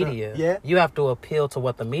the media. You have to appeal to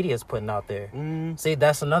what the media is putting out there. See,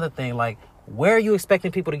 that's another thing. Like, where are you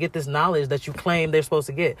expecting people to get this knowledge that you claim they're supposed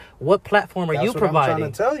to get? What platform are you providing?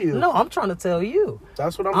 I'm trying to tell you. No, I'm trying to tell you.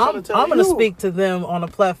 That's what I'm trying to tell you. I'm going to speak to them on a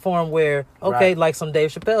platform where, like some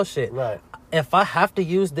Dave Chappelle shit. Right. If I have to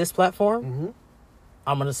use this platform,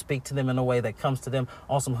 I'm going to speak to them in a way that comes to them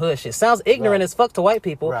on some hood shit. Sounds ignorant as fuck to white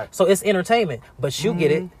people, so it's entertainment. But you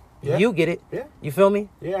get it. Yeah. You get it. Yeah. You feel me?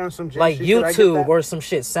 Yeah, on some like YouTube or some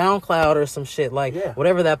shit, SoundCloud or some shit, like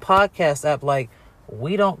whatever that podcast app, like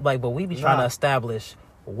we don't like, but we be trying to establish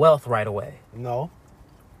wealth right away. No.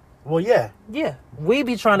 Well, yeah. Yeah. We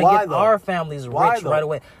be trying to get our families rich right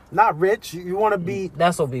away. Not rich. You want to be.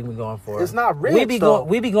 That's what we be going for. It's not rich. We be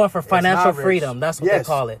going for financial freedom. That's what they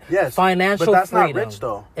call it. Yes. Financial but that's freedom. Not rich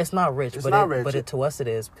though. It's not rich. It's not rich. But to us it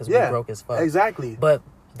is because we're broke as fuck. Exactly. But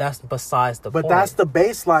that's besides the point. But that's the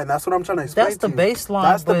baseline. That's what I'm trying to explain. That's the baseline.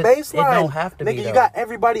 That's the baseline. It don't have to be. Nigga, you got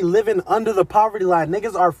everybody living under the poverty line.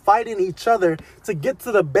 Niggas are fighting each other to get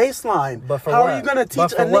to the baseline. But for how what? Are you gonna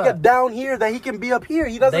teach a nigga down here that he can be up here?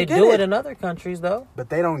 He doesn't get it. They do it in other countries though. But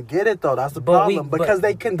they don't get it though. That's the problem. Because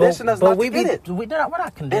they condition us not to get it. We're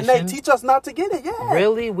not conditioned. And they teach us not to get it. Yeah.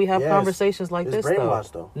 Really? We have conversations like this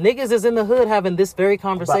though. Niggas is in the hood having this very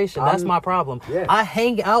conversation. That's my problem. I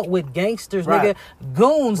hang out with gangsters, nigga,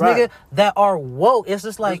 goons. goons, nigga, that are woke. It's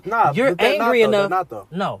just like, you're angry enough. They're not, though.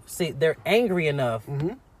 No, see, they're angry enough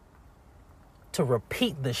to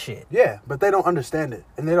repeat the shit. Yeah, but they don't understand it,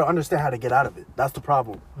 and they don't understand how to get out of it. That's the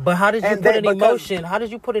problem. But how did you put an emotion? How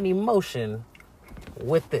did you put an emotion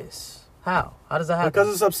with this? How does that happen? Because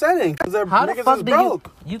it's upsetting. Because niggas is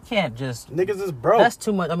broke. You can't just... Niggas is broke. That's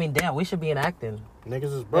too much. I mean, damn, we should be enacting.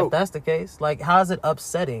 Niggas is broke. If that's the case, like, how is it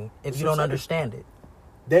upsetting if you don't understand it?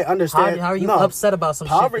 They understand. How are you upset about some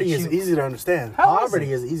poverty shit? Poverty is easy to understand.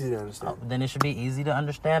 Poverty is easy to understand. Then it should be easy to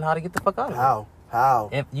understand how to get the fuck out of it. How?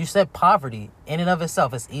 If you said poverty in and of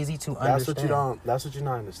itself, it's easy to understand. That's what you're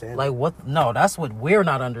not understanding. Like what? No, that's what we're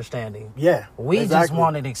not understanding. Yeah, we just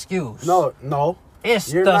want an excuse. No.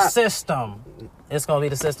 It's the system. It's gonna be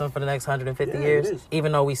the system for the next 150 years, it is.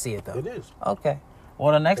 Even though we see it though. It is. Okay.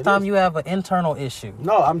 Well, the next time you have an internal issue.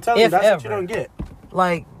 No, I'm telling you, that's what you don't get.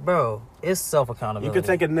 Like, bro, it's self accountability. You can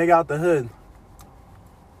take a nigga out the hood.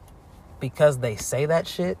 Because they say that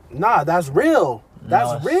shit? Nah, that's real.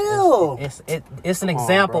 That's real. It's an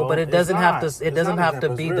example, but it doesn't have to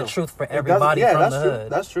be the truth for everybody from the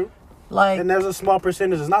hood. That's true. Like, and there's a small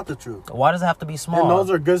percentage is not the truth. Why does it have to be small? And those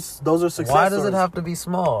are good. Those are success Why does stories. it have to be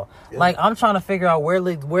small? Yeah. Like, I'm trying to figure out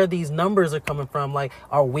where these numbers are coming from. Like,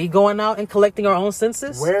 are we going out and collecting our own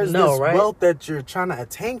census? Where's this wealth that you're trying to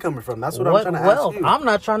attain coming from? That's what I'm trying to ask you. I'm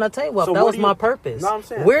not trying to attain wealth. So that was my purpose. No, I'm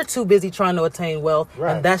saying. We're too busy trying to attain wealth,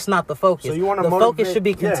 and that's not the focus. So you want to the focus should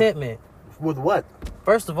be contentment. With what?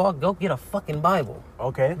 First of all, go get a fucking Bible.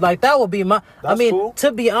 Okay. Like, that would be my... cool.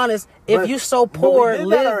 To be honest, if you so poor,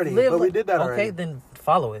 live... But we did that already. Okay, then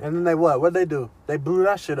follow it. And then they what? What'd they do? They blew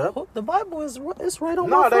that shit up. The Bible is right on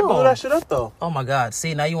my phone. No, they blew that shit up, though. Oh, my God.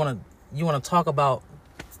 See, now you want to talk about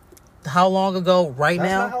how long ago That's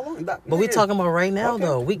now? Not how long. But we talking about right now,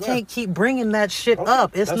 though. We can't keep bringing that shit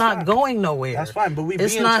up. It's not going nowhere. That's fine, but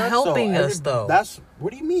it's not helping us, though. What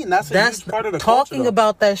do you mean? That's a huge part of the talking culture,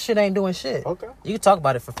 about that shit ain't doing shit. Okay. You can talk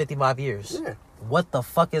about it for 55 years. Yeah. What the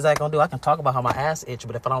fuck is that gonna do? I can talk about how my ass itch,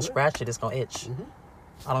 but if I don't scratch it, it's gonna itch.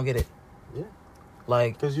 I don't get it. Yeah.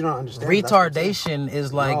 Like, because you don't understand. Retardation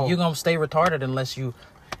is like you're gonna stay retarded unless you.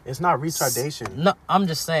 It's not retardation. No, I'm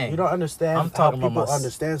just saying. You don't understand. I'm talking how people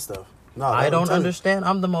understand stuff. No, I don't understand.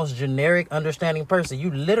 I'm the most generic understanding person. You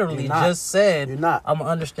literally just said I'm an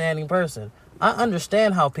understanding person. I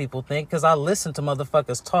understand how people think because I listen to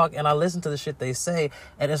motherfuckers talk and I listen to the shit they say,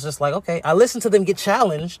 and it's just like, okay, I listen to them get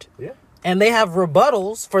challenged. Yeah. And they have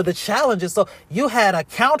rebuttals for the challenges. So you had a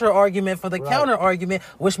counter argument for the counter argument,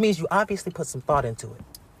 which means you obviously put some thought into it.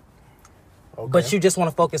 Okay. But you just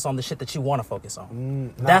want to focus on the shit that you want to focus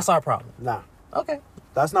on. That's our problem. Nah. Okay.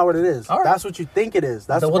 That's not what it is. Right. That's what you think it is.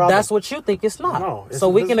 That's the problem. That's what you think it's not. No, so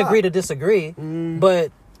we can agree to disagree.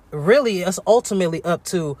 But really, it's ultimately up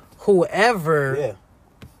to whoever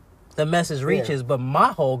the message reaches. But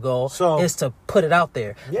my whole goal is to put it out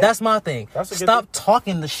there. That's my thing. Stop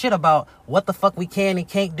talking the shit about what the fuck we can and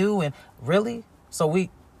can't do. And really?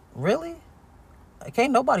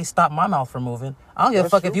 Can't nobody stop my mouth from moving. I don't give a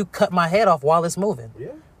fuck if you cut my head off while it's moving. Yeah.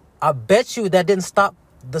 I bet you that didn't stop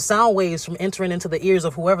the sound waves from entering into the ears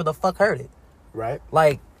of whoever the fuck heard it. Right.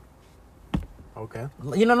 Like, okay.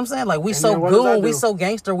 You know what I'm saying? Like, we so goon, we so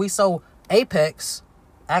gangster, we so apex.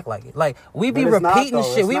 Act like it. Like, we be repeating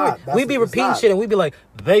shit. We be repeating shit and we be like,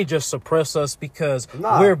 they just suppress us because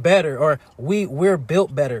we're better or we're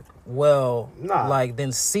built better. Well, like,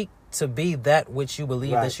 then seek to be that which you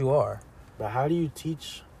believe that you are. But how do you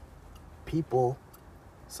teach people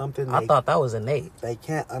something I thought that was innate. They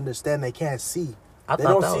can't understand, they can't see. I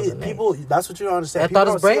thought that was innate. People, that's what you don't understand. I thought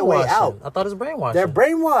it's brainwashing. I thought it's brainwashing. They're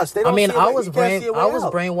brainwashed. They don't I was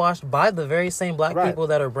brainwashed by the very same black people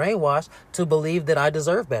that are brainwashed to believe that I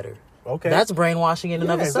deserve better. Okay, that's brainwashing in and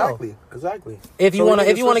of itself. Exactly. If you want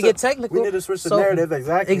to get technical, we need to switch the narrative.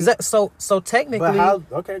 Exactly. So technically, but how?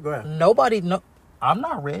 Okay, go ahead. I'm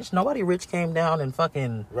not rich. Nobody rich came down and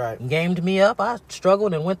fucking gamed me up. I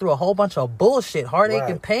struggled and went through a whole bunch of bullshit, heartache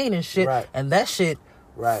and pain and shit, and that shit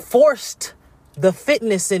forced the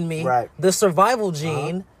fitness in me, the survival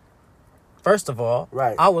gene. First of all,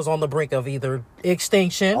 I was on the brink of either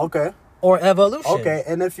extinction or evolution. Okay,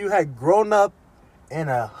 and if you had grown up in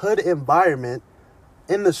a hood environment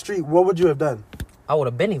in the street, what would you have done? I would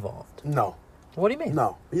have been evolved. No. What do you mean?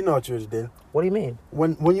 No. You know what you just did. What do you mean?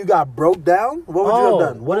 When you got broke down, what would you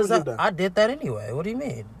have done? What is that? I did that anyway. What do you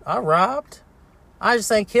mean? I robbed. I just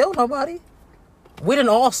ain't killed nobody. We didn't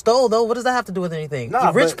all stole though. What does that have to do with anything?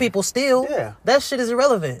 Rich people steal. Yeah. That shit is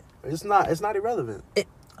irrelevant. It's not irrelevant.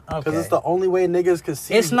 Because it's the only way niggas can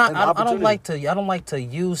see. It's not. I don't like to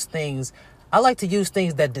use things I like to use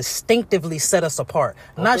things that distinctively set us apart.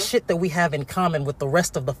 Not shit that we have in common with the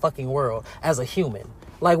rest of the fucking world as a human.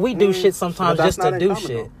 Like, we do shit sometimes just to do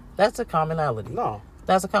shit. Though. That's a commonality. No.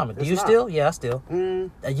 That's a common. Do you steal? Yeah, I steal.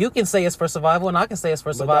 You can say it's for survival, and I can say it's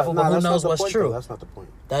for survival, but who knows what's true? That's not the point.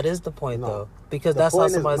 That is the point, though. Because that's how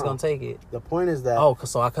somebody's going to take it. The point is that... Oh,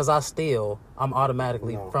 because I steal, I'm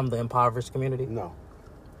automatically from the impoverished community? No.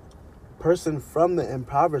 Person from the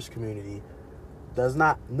impoverished community does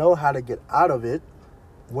not know how to get out of it.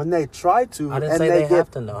 When they try to, and they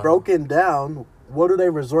get broken down, what do they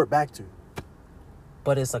resort back to?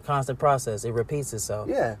 But it's a constant process. It repeats itself.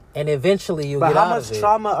 Yeah. And eventually you get out of it. But how much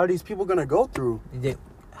trauma are these people going to go through?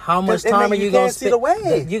 How much time are you going to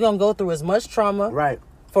spend? You're going to go through as much trauma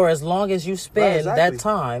for as long as you spend that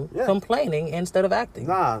time complaining instead of acting.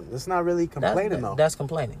 Nah, it's not really complaining, though. That's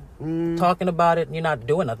complaining. Talking about it, you're not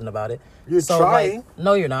doing nothing about it. You're trying.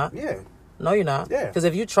 No, you're not. Yeah. No, you're not. Yeah. Because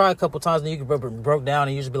if you try a couple times and you broke down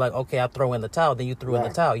and you just be like, okay, I'll throw in the towel, then you threw in the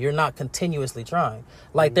towel. You're not continuously trying.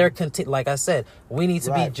 Like like I said, we need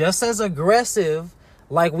to be just as aggressive,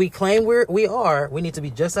 like we claim we are. We need to be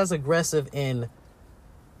just as aggressive in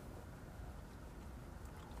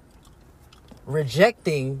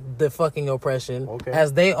rejecting the fucking oppression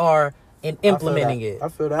as they are in implementing it. I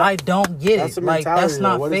feel that. I don't get it. Like, that's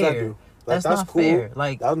not fair. That's not cool. fair.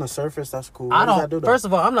 Like, on the surface, that's cool. I don't. First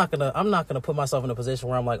of all, I'm not gonna put myself in a position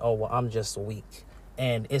where I'm like, oh well, I'm just weak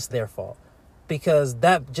and it's their fault, because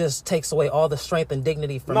that just takes away all the strength and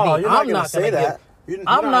dignity from me. I'm not gonna say that.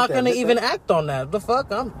 I'm not gonna even act on that.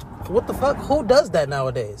 What the fuck? Who does that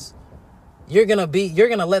nowadays? You're gonna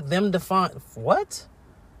let them define what?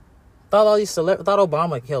 Thought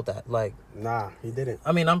Obama killed that. Like, nah, he didn't.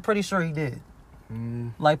 I mean, I'm pretty sure he did.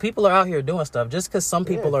 Like, people are out here doing stuff. Just because some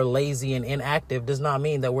people are lazy and inactive does not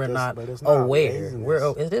mean that we're not aware.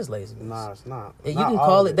 It is laziness. Nah, it's not. You can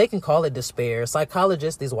call it. They can call it despair.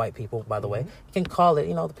 Psychologists, these white people, by the way, can call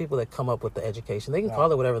it. The people that come up with the education, they can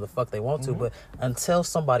call it whatever the fuck they want to. But until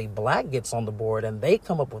somebody black gets on the board and they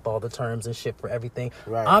come up with all the terms and shit for everything,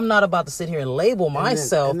 I'm not about to sit here and label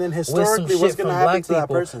myself with some shit from black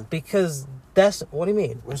people, because that's what do you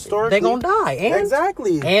mean? They're gonna die.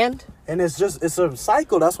 And it's a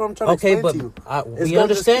cycle. That's what I'm trying to explain to you. We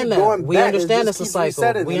understand that. We understand it's a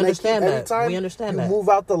cycle. We understand that. We understand that. You move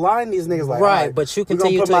out the line, these niggas like, right, but you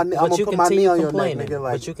continue complaining. But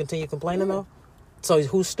you continue complaining though. So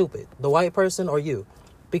who's stupid? The white person or you?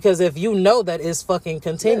 Because if you know that it's fucking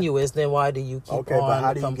continuous, then why do you keep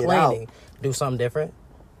on complaining? Do something different.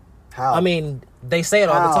 How? I mean, they say it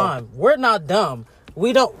all the time. We're not dumb.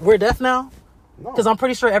 We're deaf now. Because I'm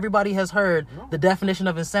pretty sure everybody has heard the definition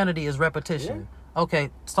of insanity is repetition. Yeah. Okay,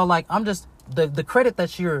 so like, I'm just the credit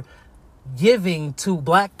that you're giving to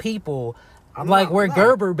black people, we're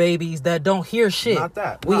Gerber babies that don't hear shit. Not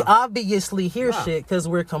that. We obviously hear shit because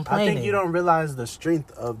we're complaining. I think you don't realize the strength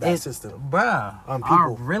of that system, bruh.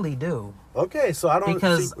 I really do. Okay, so I don't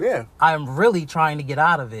because I'm really trying to get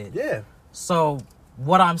out of it. Yeah. So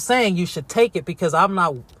what I'm saying, you should take it, because I'm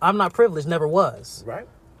not privileged. Never was. Right.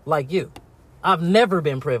 Like you. I've never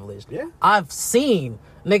been privileged. Yeah. I've seen,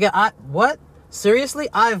 nigga, what? Seriously?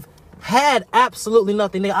 I've had absolutely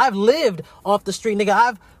nothing, nigga. I've lived off the street, nigga.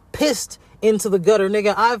 I've pissed into the gutter,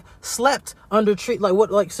 nigga. I've slept under tree. Like,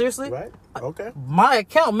 what? Like, seriously? Right. Okay. My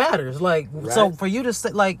account matters. Like, so for you to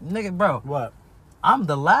say, like, nigga, bro. What? I'm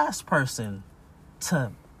the last person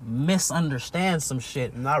to misunderstand some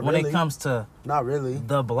shit when it comes to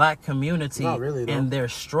the black community and their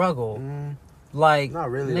struggle. Like, not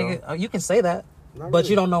really, nigga, you can say that, but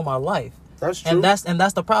you don't know my life. That's true. And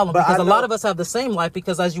that's the problem, because a lot of us have the same life,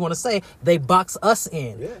 because, as you want to say, they box us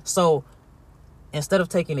in. Yeah. So instead of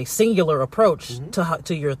taking a singular approach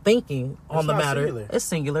to your thinking on the matter, it's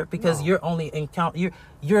singular, because you're only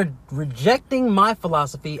you're rejecting my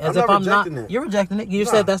philosophy as if I'm not. You're rejecting it. You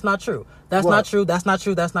said that's not true. That's not true. That's not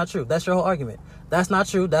true. That's not true. That's your whole argument. That's not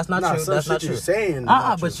true. That's not true. That's not true. You're saying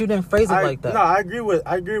but you didn't phrase it like that. No, I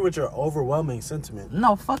agree with your overwhelming sentiment.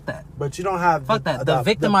 No, fuck that. But you don't have the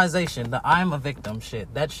victimization, the I'm a victim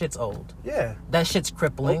shit. That shit's old. Yeah. That shit's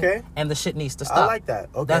crippling. Okay. And the shit needs to stop. I like that.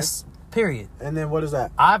 Okay. That's period. And then what is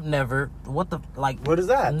that? I've never. What is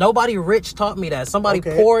that? Nobody rich taught me that. Somebody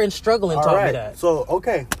poor and struggling taught me that. So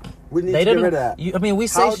we need to get rid of that. We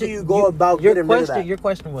say how do you go about getting rid of that? Your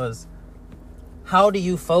question was, how do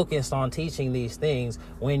you focus on teaching these things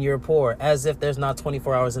when you're poor, as if there's not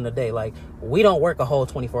 24 hours in a day? Like, we don't work a whole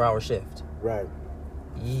 24-hour shift. Right.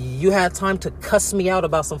 You had time to cuss me out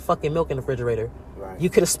about some fucking milk in the refrigerator. Right. You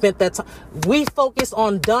could have spent that time. We focus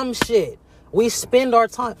on dumb shit. We spend our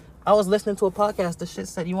time. I was listening to a podcast. The shit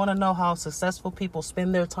said, you want to know how successful people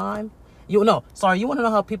spend their time? You want to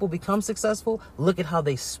know how people become successful? Look at how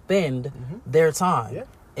they spend their time. Yeah.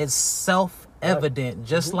 It's self-evident,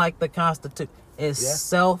 just like the Constitution. It's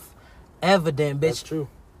self-evident, bitch. That's true.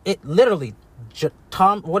 It literally,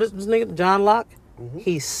 what is this nigga? John Locke?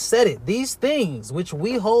 He said it. These things which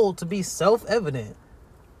we hold to be self-evident.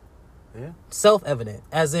 Yeah. Self-evident.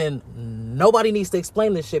 As in, nobody needs to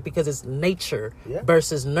explain this shit because it's nature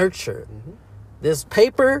versus nurture. This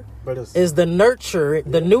paper is the nurture,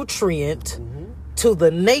 the nutrient to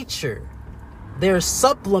the nature. They're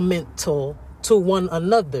supplemental to one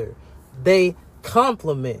another. They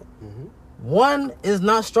complement. One is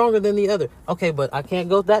not stronger than the other. Okay, but I can't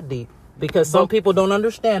go that deep because some people don't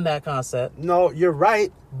understand that concept. No, you're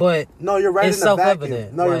right. But no, you're right. It's in a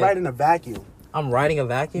self-evident. Vacuum. No, you're right in a vacuum. I'm writing a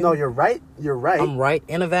vacuum. No, you're right. You're right. I'm right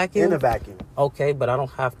in a vacuum. In a vacuum. Okay, but I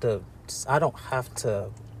don't have to.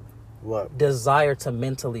 What? Desire to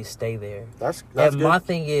mentally stay there. That's and good. My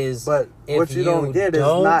thing is, but what you don't get is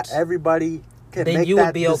not everybody can then make you that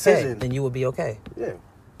would be decision. Okay. Then you would be okay. Yeah.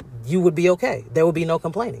 You would be okay. There would be no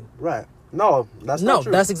complaining. Right. No, that's not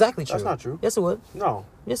true. No, that's exactly true. That's not true. Yes, it would. No.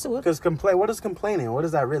 Yes, it would. Because what is complaining? What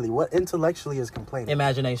is that really? What intellectually is complaining?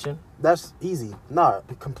 Imagination. That's easy. No,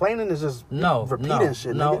 complaining is just repeating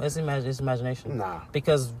shit. No, nigga. it's imagination. Nah.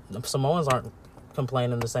 Because Samoans aren't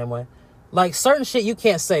complaining the same way. Like, certain shit you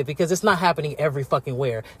can't say because it's not happening every fucking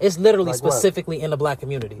where. It's literally like specifically in the black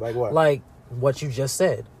community. Like what? Like what you just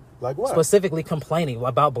said. Like what? Specifically complaining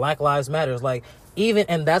about Black Lives Matters. Like,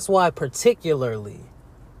 and that's why particularly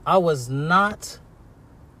I was not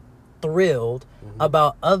thrilled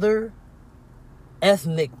about other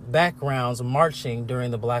ethnic backgrounds marching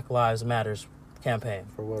during the Black Lives Matters campaign.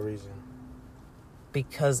 For what reason?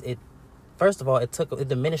 Because first of all, it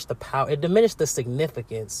diminished the power, it diminished the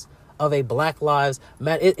significance of a Black Lives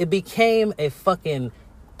Matter. It became a fucking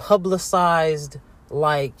publicized,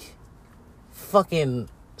 like, fucking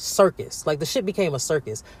circus. Like, the shit became a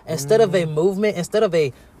circus. Instead of a movement, instead of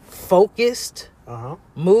a focused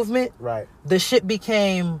movement, right? The shit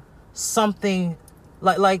became something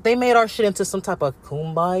like they made our shit into some type of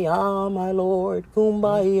kumbaya, my lord,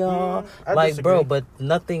 kumbaya. Like, disagree. bro, but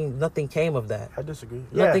nothing came of that. I disagree.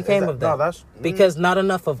 Nothing came of that. No, that's because not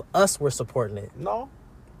enough of us were supporting it. No,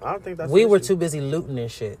 I don't think that's. We were too busy looting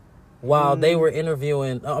and shit while they were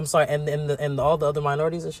interviewing. I'm sorry, and all the other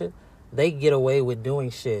minorities and shit. They get away with doing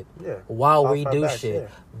shit while we do shit.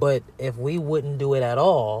 But if we wouldn't do it at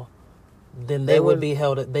all, then they would be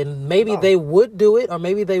held. Then maybe they would do it, or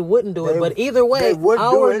maybe they wouldn't do it. But either way,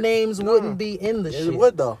 our names wouldn't be in the shit. It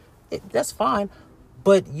would though. That's fine,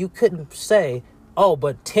 but you couldn't say, "Oh,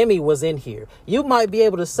 but Timmy was in here." You might be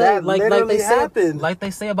able to say, that like they said, like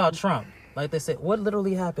they say about Trump. Like they said, what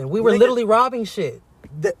literally happened? We were literally robbing shit.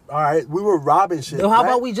 All right, we were robbing shit. How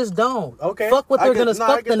about we just don't? Okay. Fuck what they're gonna.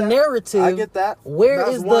 Fuck the narrative. I get that.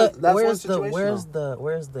 Where's the? But that's one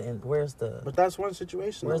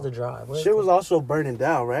situation. Where's the drive? Shit was also burning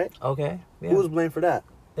down, right? Okay. Yeah. Who was blamed for that?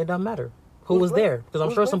 It doesn't matter. Who was there? Because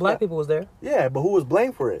I'm sure some black people was there. Yeah, but who was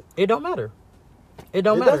blamed for it? It don't matter. It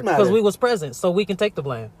don't matter because we was present, so we can take the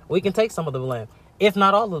blame. We can take some of the blame, if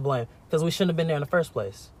not all of the blame, because we shouldn't have been there in the first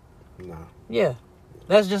place. Nah. Yeah.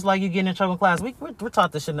 That's just like you getting in trouble in class. We're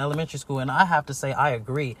taught this shit in elementary school, and I have to say I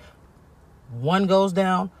agree. One goes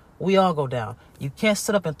down, we all go down. You can't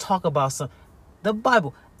sit up and talk about the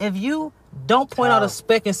Bible. If you don't point out a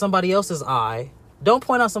speck in somebody else's eye, don't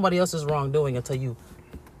point out somebody else's wrongdoing until you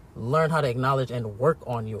learn how to acknowledge and work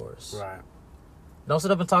on yours. Right. Don't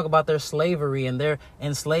sit up and talk about their slavery and their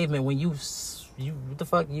enslavement when you what the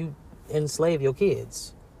fuck, you enslave your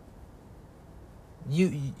kids.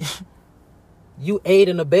 You aid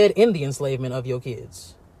and abet in the enslavement of your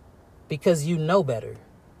kids because you know better.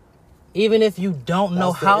 Even if you don't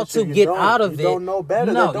know how to get out of it. You don't know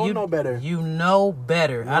better. No, they don't know better. You know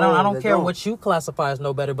better. No, I don't care what you classify as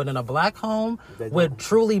know better, but in a black home with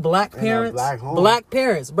truly black parents, black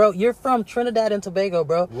parents, bro, you're from Trinidad and Tobago,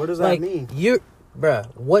 bro. What does that mean? Bruh,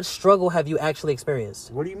 what struggle have you actually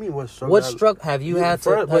experienced? What do you mean what struggle? What struggle have you had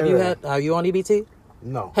to, are you on EBT?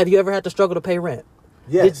 No. Have you ever had to struggle to pay rent?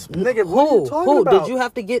 Yes. Nigga, what are you talking about? Did you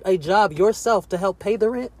have to get a job yourself to help pay the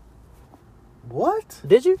rent? What?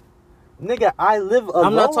 Did you? Nigga, I live alone.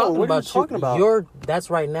 I'm not talking what about are you. Talking about? That's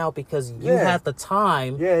right now because you had the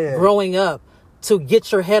time growing up to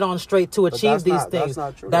get your head on straight to achieve these things. That's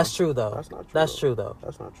not true. That's true though. That's not true. That's true though.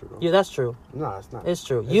 That's not true though. Yeah, that's true. No, it's not. It's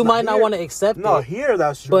true. You might not want to accept it. No, here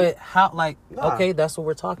that's true. But how? Okay, that's what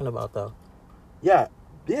we're talking about though. Yeah.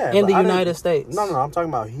 In the United States. No, I'm talking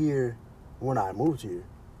about here when I moved here.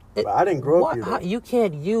 But I didn't grow up here. Though. You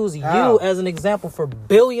can't use you as an example for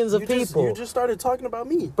billions of people. You just started talking about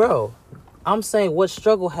me. Bro, I'm saying, what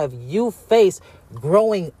struggle have you faced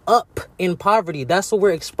growing up in poverty? That's what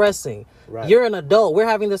we're expressing. Right. You're an adult. We're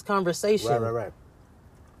having this conversation. Right.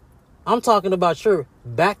 I'm talking about your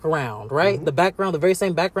background, right? Mm-hmm. The background, the very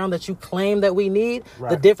same background that you claim that we need. Right.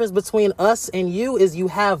 The difference between us and you is you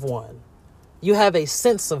have one. You have a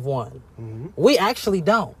sense of one. Mm-hmm. We actually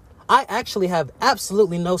don't. I actually have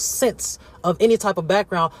absolutely no sense of any type of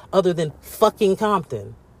background other than fucking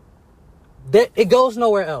Compton. It goes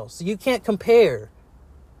nowhere else. You can't compare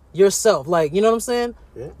yourself. Like, you know what I'm saying?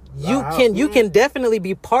 Yeah. You can definitely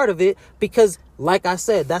be part of it because, like I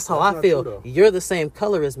said, that's how I feel. True, you're the same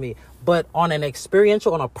color as me. But on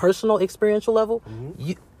a personal experiential level,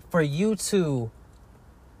 for you to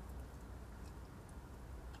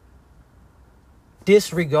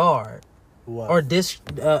disregard what? or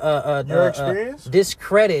your experience?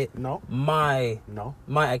 discredit No. my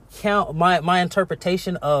account, my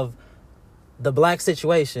interpretation of the black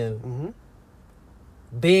situation,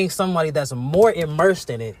 being somebody that's more immersed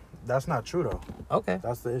in it. That's not true though. Okay.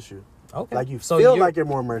 That's the issue. Okay. Like you feel like you're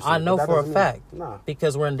more immersed. I know for a fact. Nah.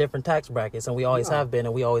 Because we're in different tax brackets and we always have been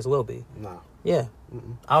and we always will be. Nah. Yeah.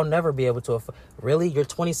 I'll never be able to really? You're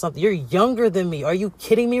 20 something. You're younger than me. Are you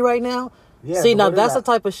kidding me right now? Yeah, see, now that's the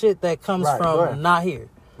type of shit that comes from not here.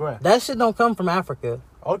 Right. That shit don't come from Africa.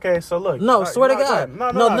 Okay, so look. No, swear to God. No.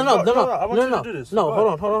 I want you to do this. No,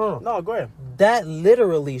 hold on. No, go ahead. That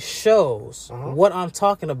literally shows what I'm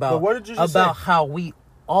talking about. But what did you just about say? how we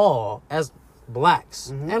all, as blacks,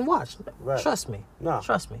 and watch, trust me,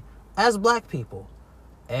 as black people,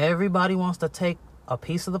 everybody wants to take a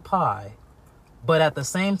piece of the pie, but at the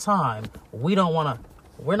same time, we're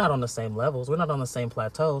not on the same levels. We're not on the same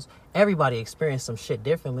plateaus. Everybody experienced some shit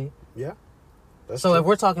differently. Yeah. So if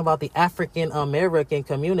we're talking about the African American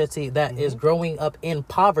community that is growing up in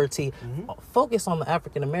poverty, focus on the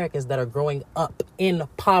African Americans that are growing up in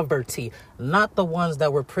poverty, not the ones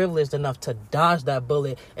that were privileged enough to dodge that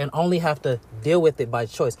bullet and only have to deal with it by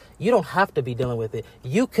choice. You don't have to be dealing with it.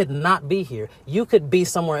 You could not be here. You could be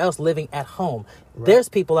somewhere else living at home. Right. There's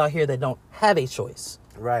people out here that don't have a choice.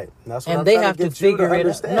 Right. That's what and they have to figure it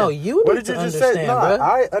out. No, you need to understand, bro.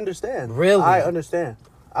 I understand. Really? I understand.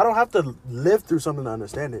 I don't have to live through something to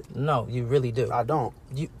understand it. No, you really do. I don't.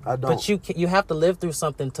 I don't. But you have to live through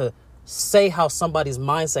something to say how somebody's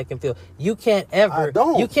mindset can feel. You can't ever. I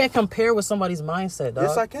don't. You can't compare with somebody's mindset, dog.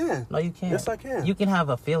 Yes, I can. No, you can't. Yes, I can. You can have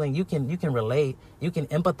a feeling. You can relate. You can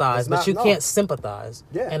empathize, but you can't sympathize.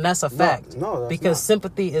 Yeah. And that's a fact. No, that's because not.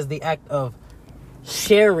 Sympathy is the act of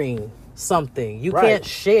sharing something. You can't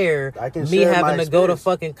share me having to go to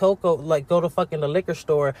fucking go to fucking the liquor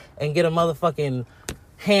store and get a motherfucking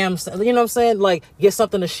ham, you know what I'm saying? Like, get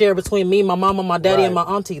something to share between me, my mama, my daddy, and my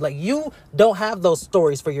auntie. Like, you don't have those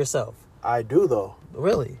stories for yourself. I do, though.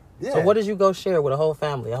 Really? Yeah. So what did you go share with a whole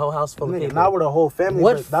family, a whole house full of people? Not with a whole family.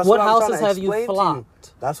 What that's what houses have you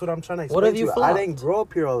flopped? That's what I'm trying to explain what have you to you. flopped? I didn't grow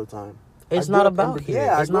up here all the time. It's not about here.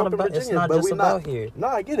 Yeah, it's not about. Virginia, it's not just about here. No,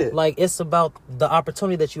 I get it. Like, it's about the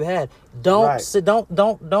opportunity that you had. Don't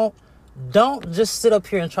just sit up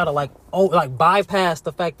here and try to bypass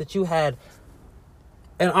the fact that you had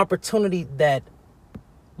an opportunity that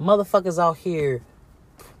motherfuckers out here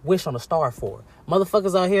wish on a star for.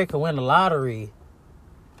 Motherfuckers out here can win the lottery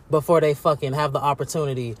before they fucking have the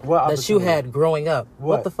opportunity that you had growing up.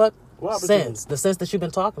 What the fuck? Sense. The sense that you've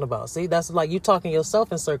been talking about. See, that's like you talking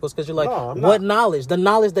yourself in circles because you're like, what knowledge? The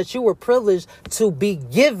knowledge that you were privileged to be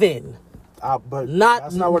given. But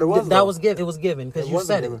that's not what it was. That was given. It was given because you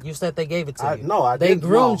said it. You said they gave it to you. No, they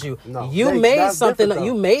groomed you. No. You made something.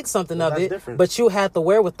 You made something of it, but you had the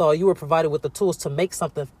wherewithal. You were provided with the tools to make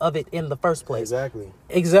something of it in the first place.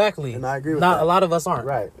 Exactly. And I agree with that. A lot of us aren't.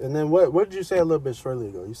 Right. And then what did you say a little bit shortly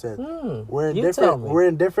ago? You said we're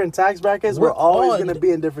in different tax brackets. We're always going to be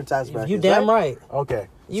in different tax brackets. You damn right. Okay.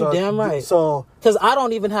 You damn right. So, because I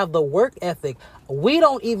don't even have the work ethic. We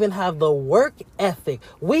don't even have the work ethic.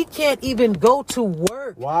 We can't even go to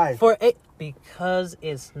work. Why? Because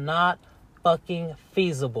it's not fucking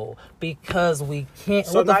feasible. Because we can't.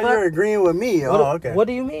 So now you're agreeing with me. Okay. What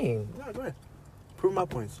do you mean? No, go ahead. Prove my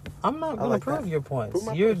points. I'm not going to prove your points.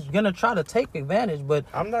 You're going to try to take advantage, but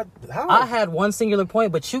I'm not. How? I had one singular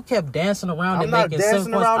point, but you kept dancing around and making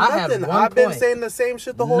dancing around points. Nothing. I've been saying the same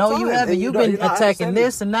shit the whole time. No, you haven't. You've been attacking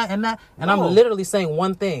this and that and that, and I'm literally saying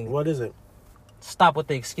one thing. What is it? Stop with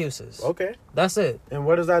the excuses. Okay. That's it. And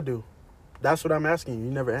what does that do? That's what I'm asking you.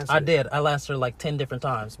 You never answered. I did. I answered like 10 different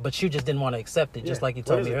times, but you just didn't want to accept it, just like you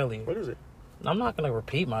told me earlier. What is it? I'm not going to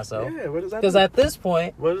repeat myself. Yeah, what does that Because at this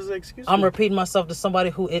point, what is the excuse? I'm repeating myself to somebody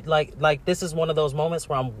who like this is one of those moments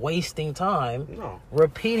where I'm wasting time No.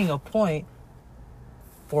 repeating a point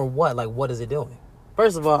for what? Like, what is it doing?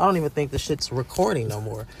 First of all, I don't even think the shit's recording no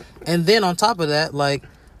more. And then on top of that, like,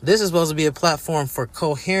 this is supposed to be a platform for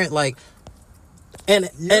coherent, like,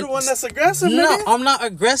 You're the one that's aggressive, No, nigga. I'm not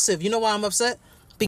aggressive. You know why I'm upset?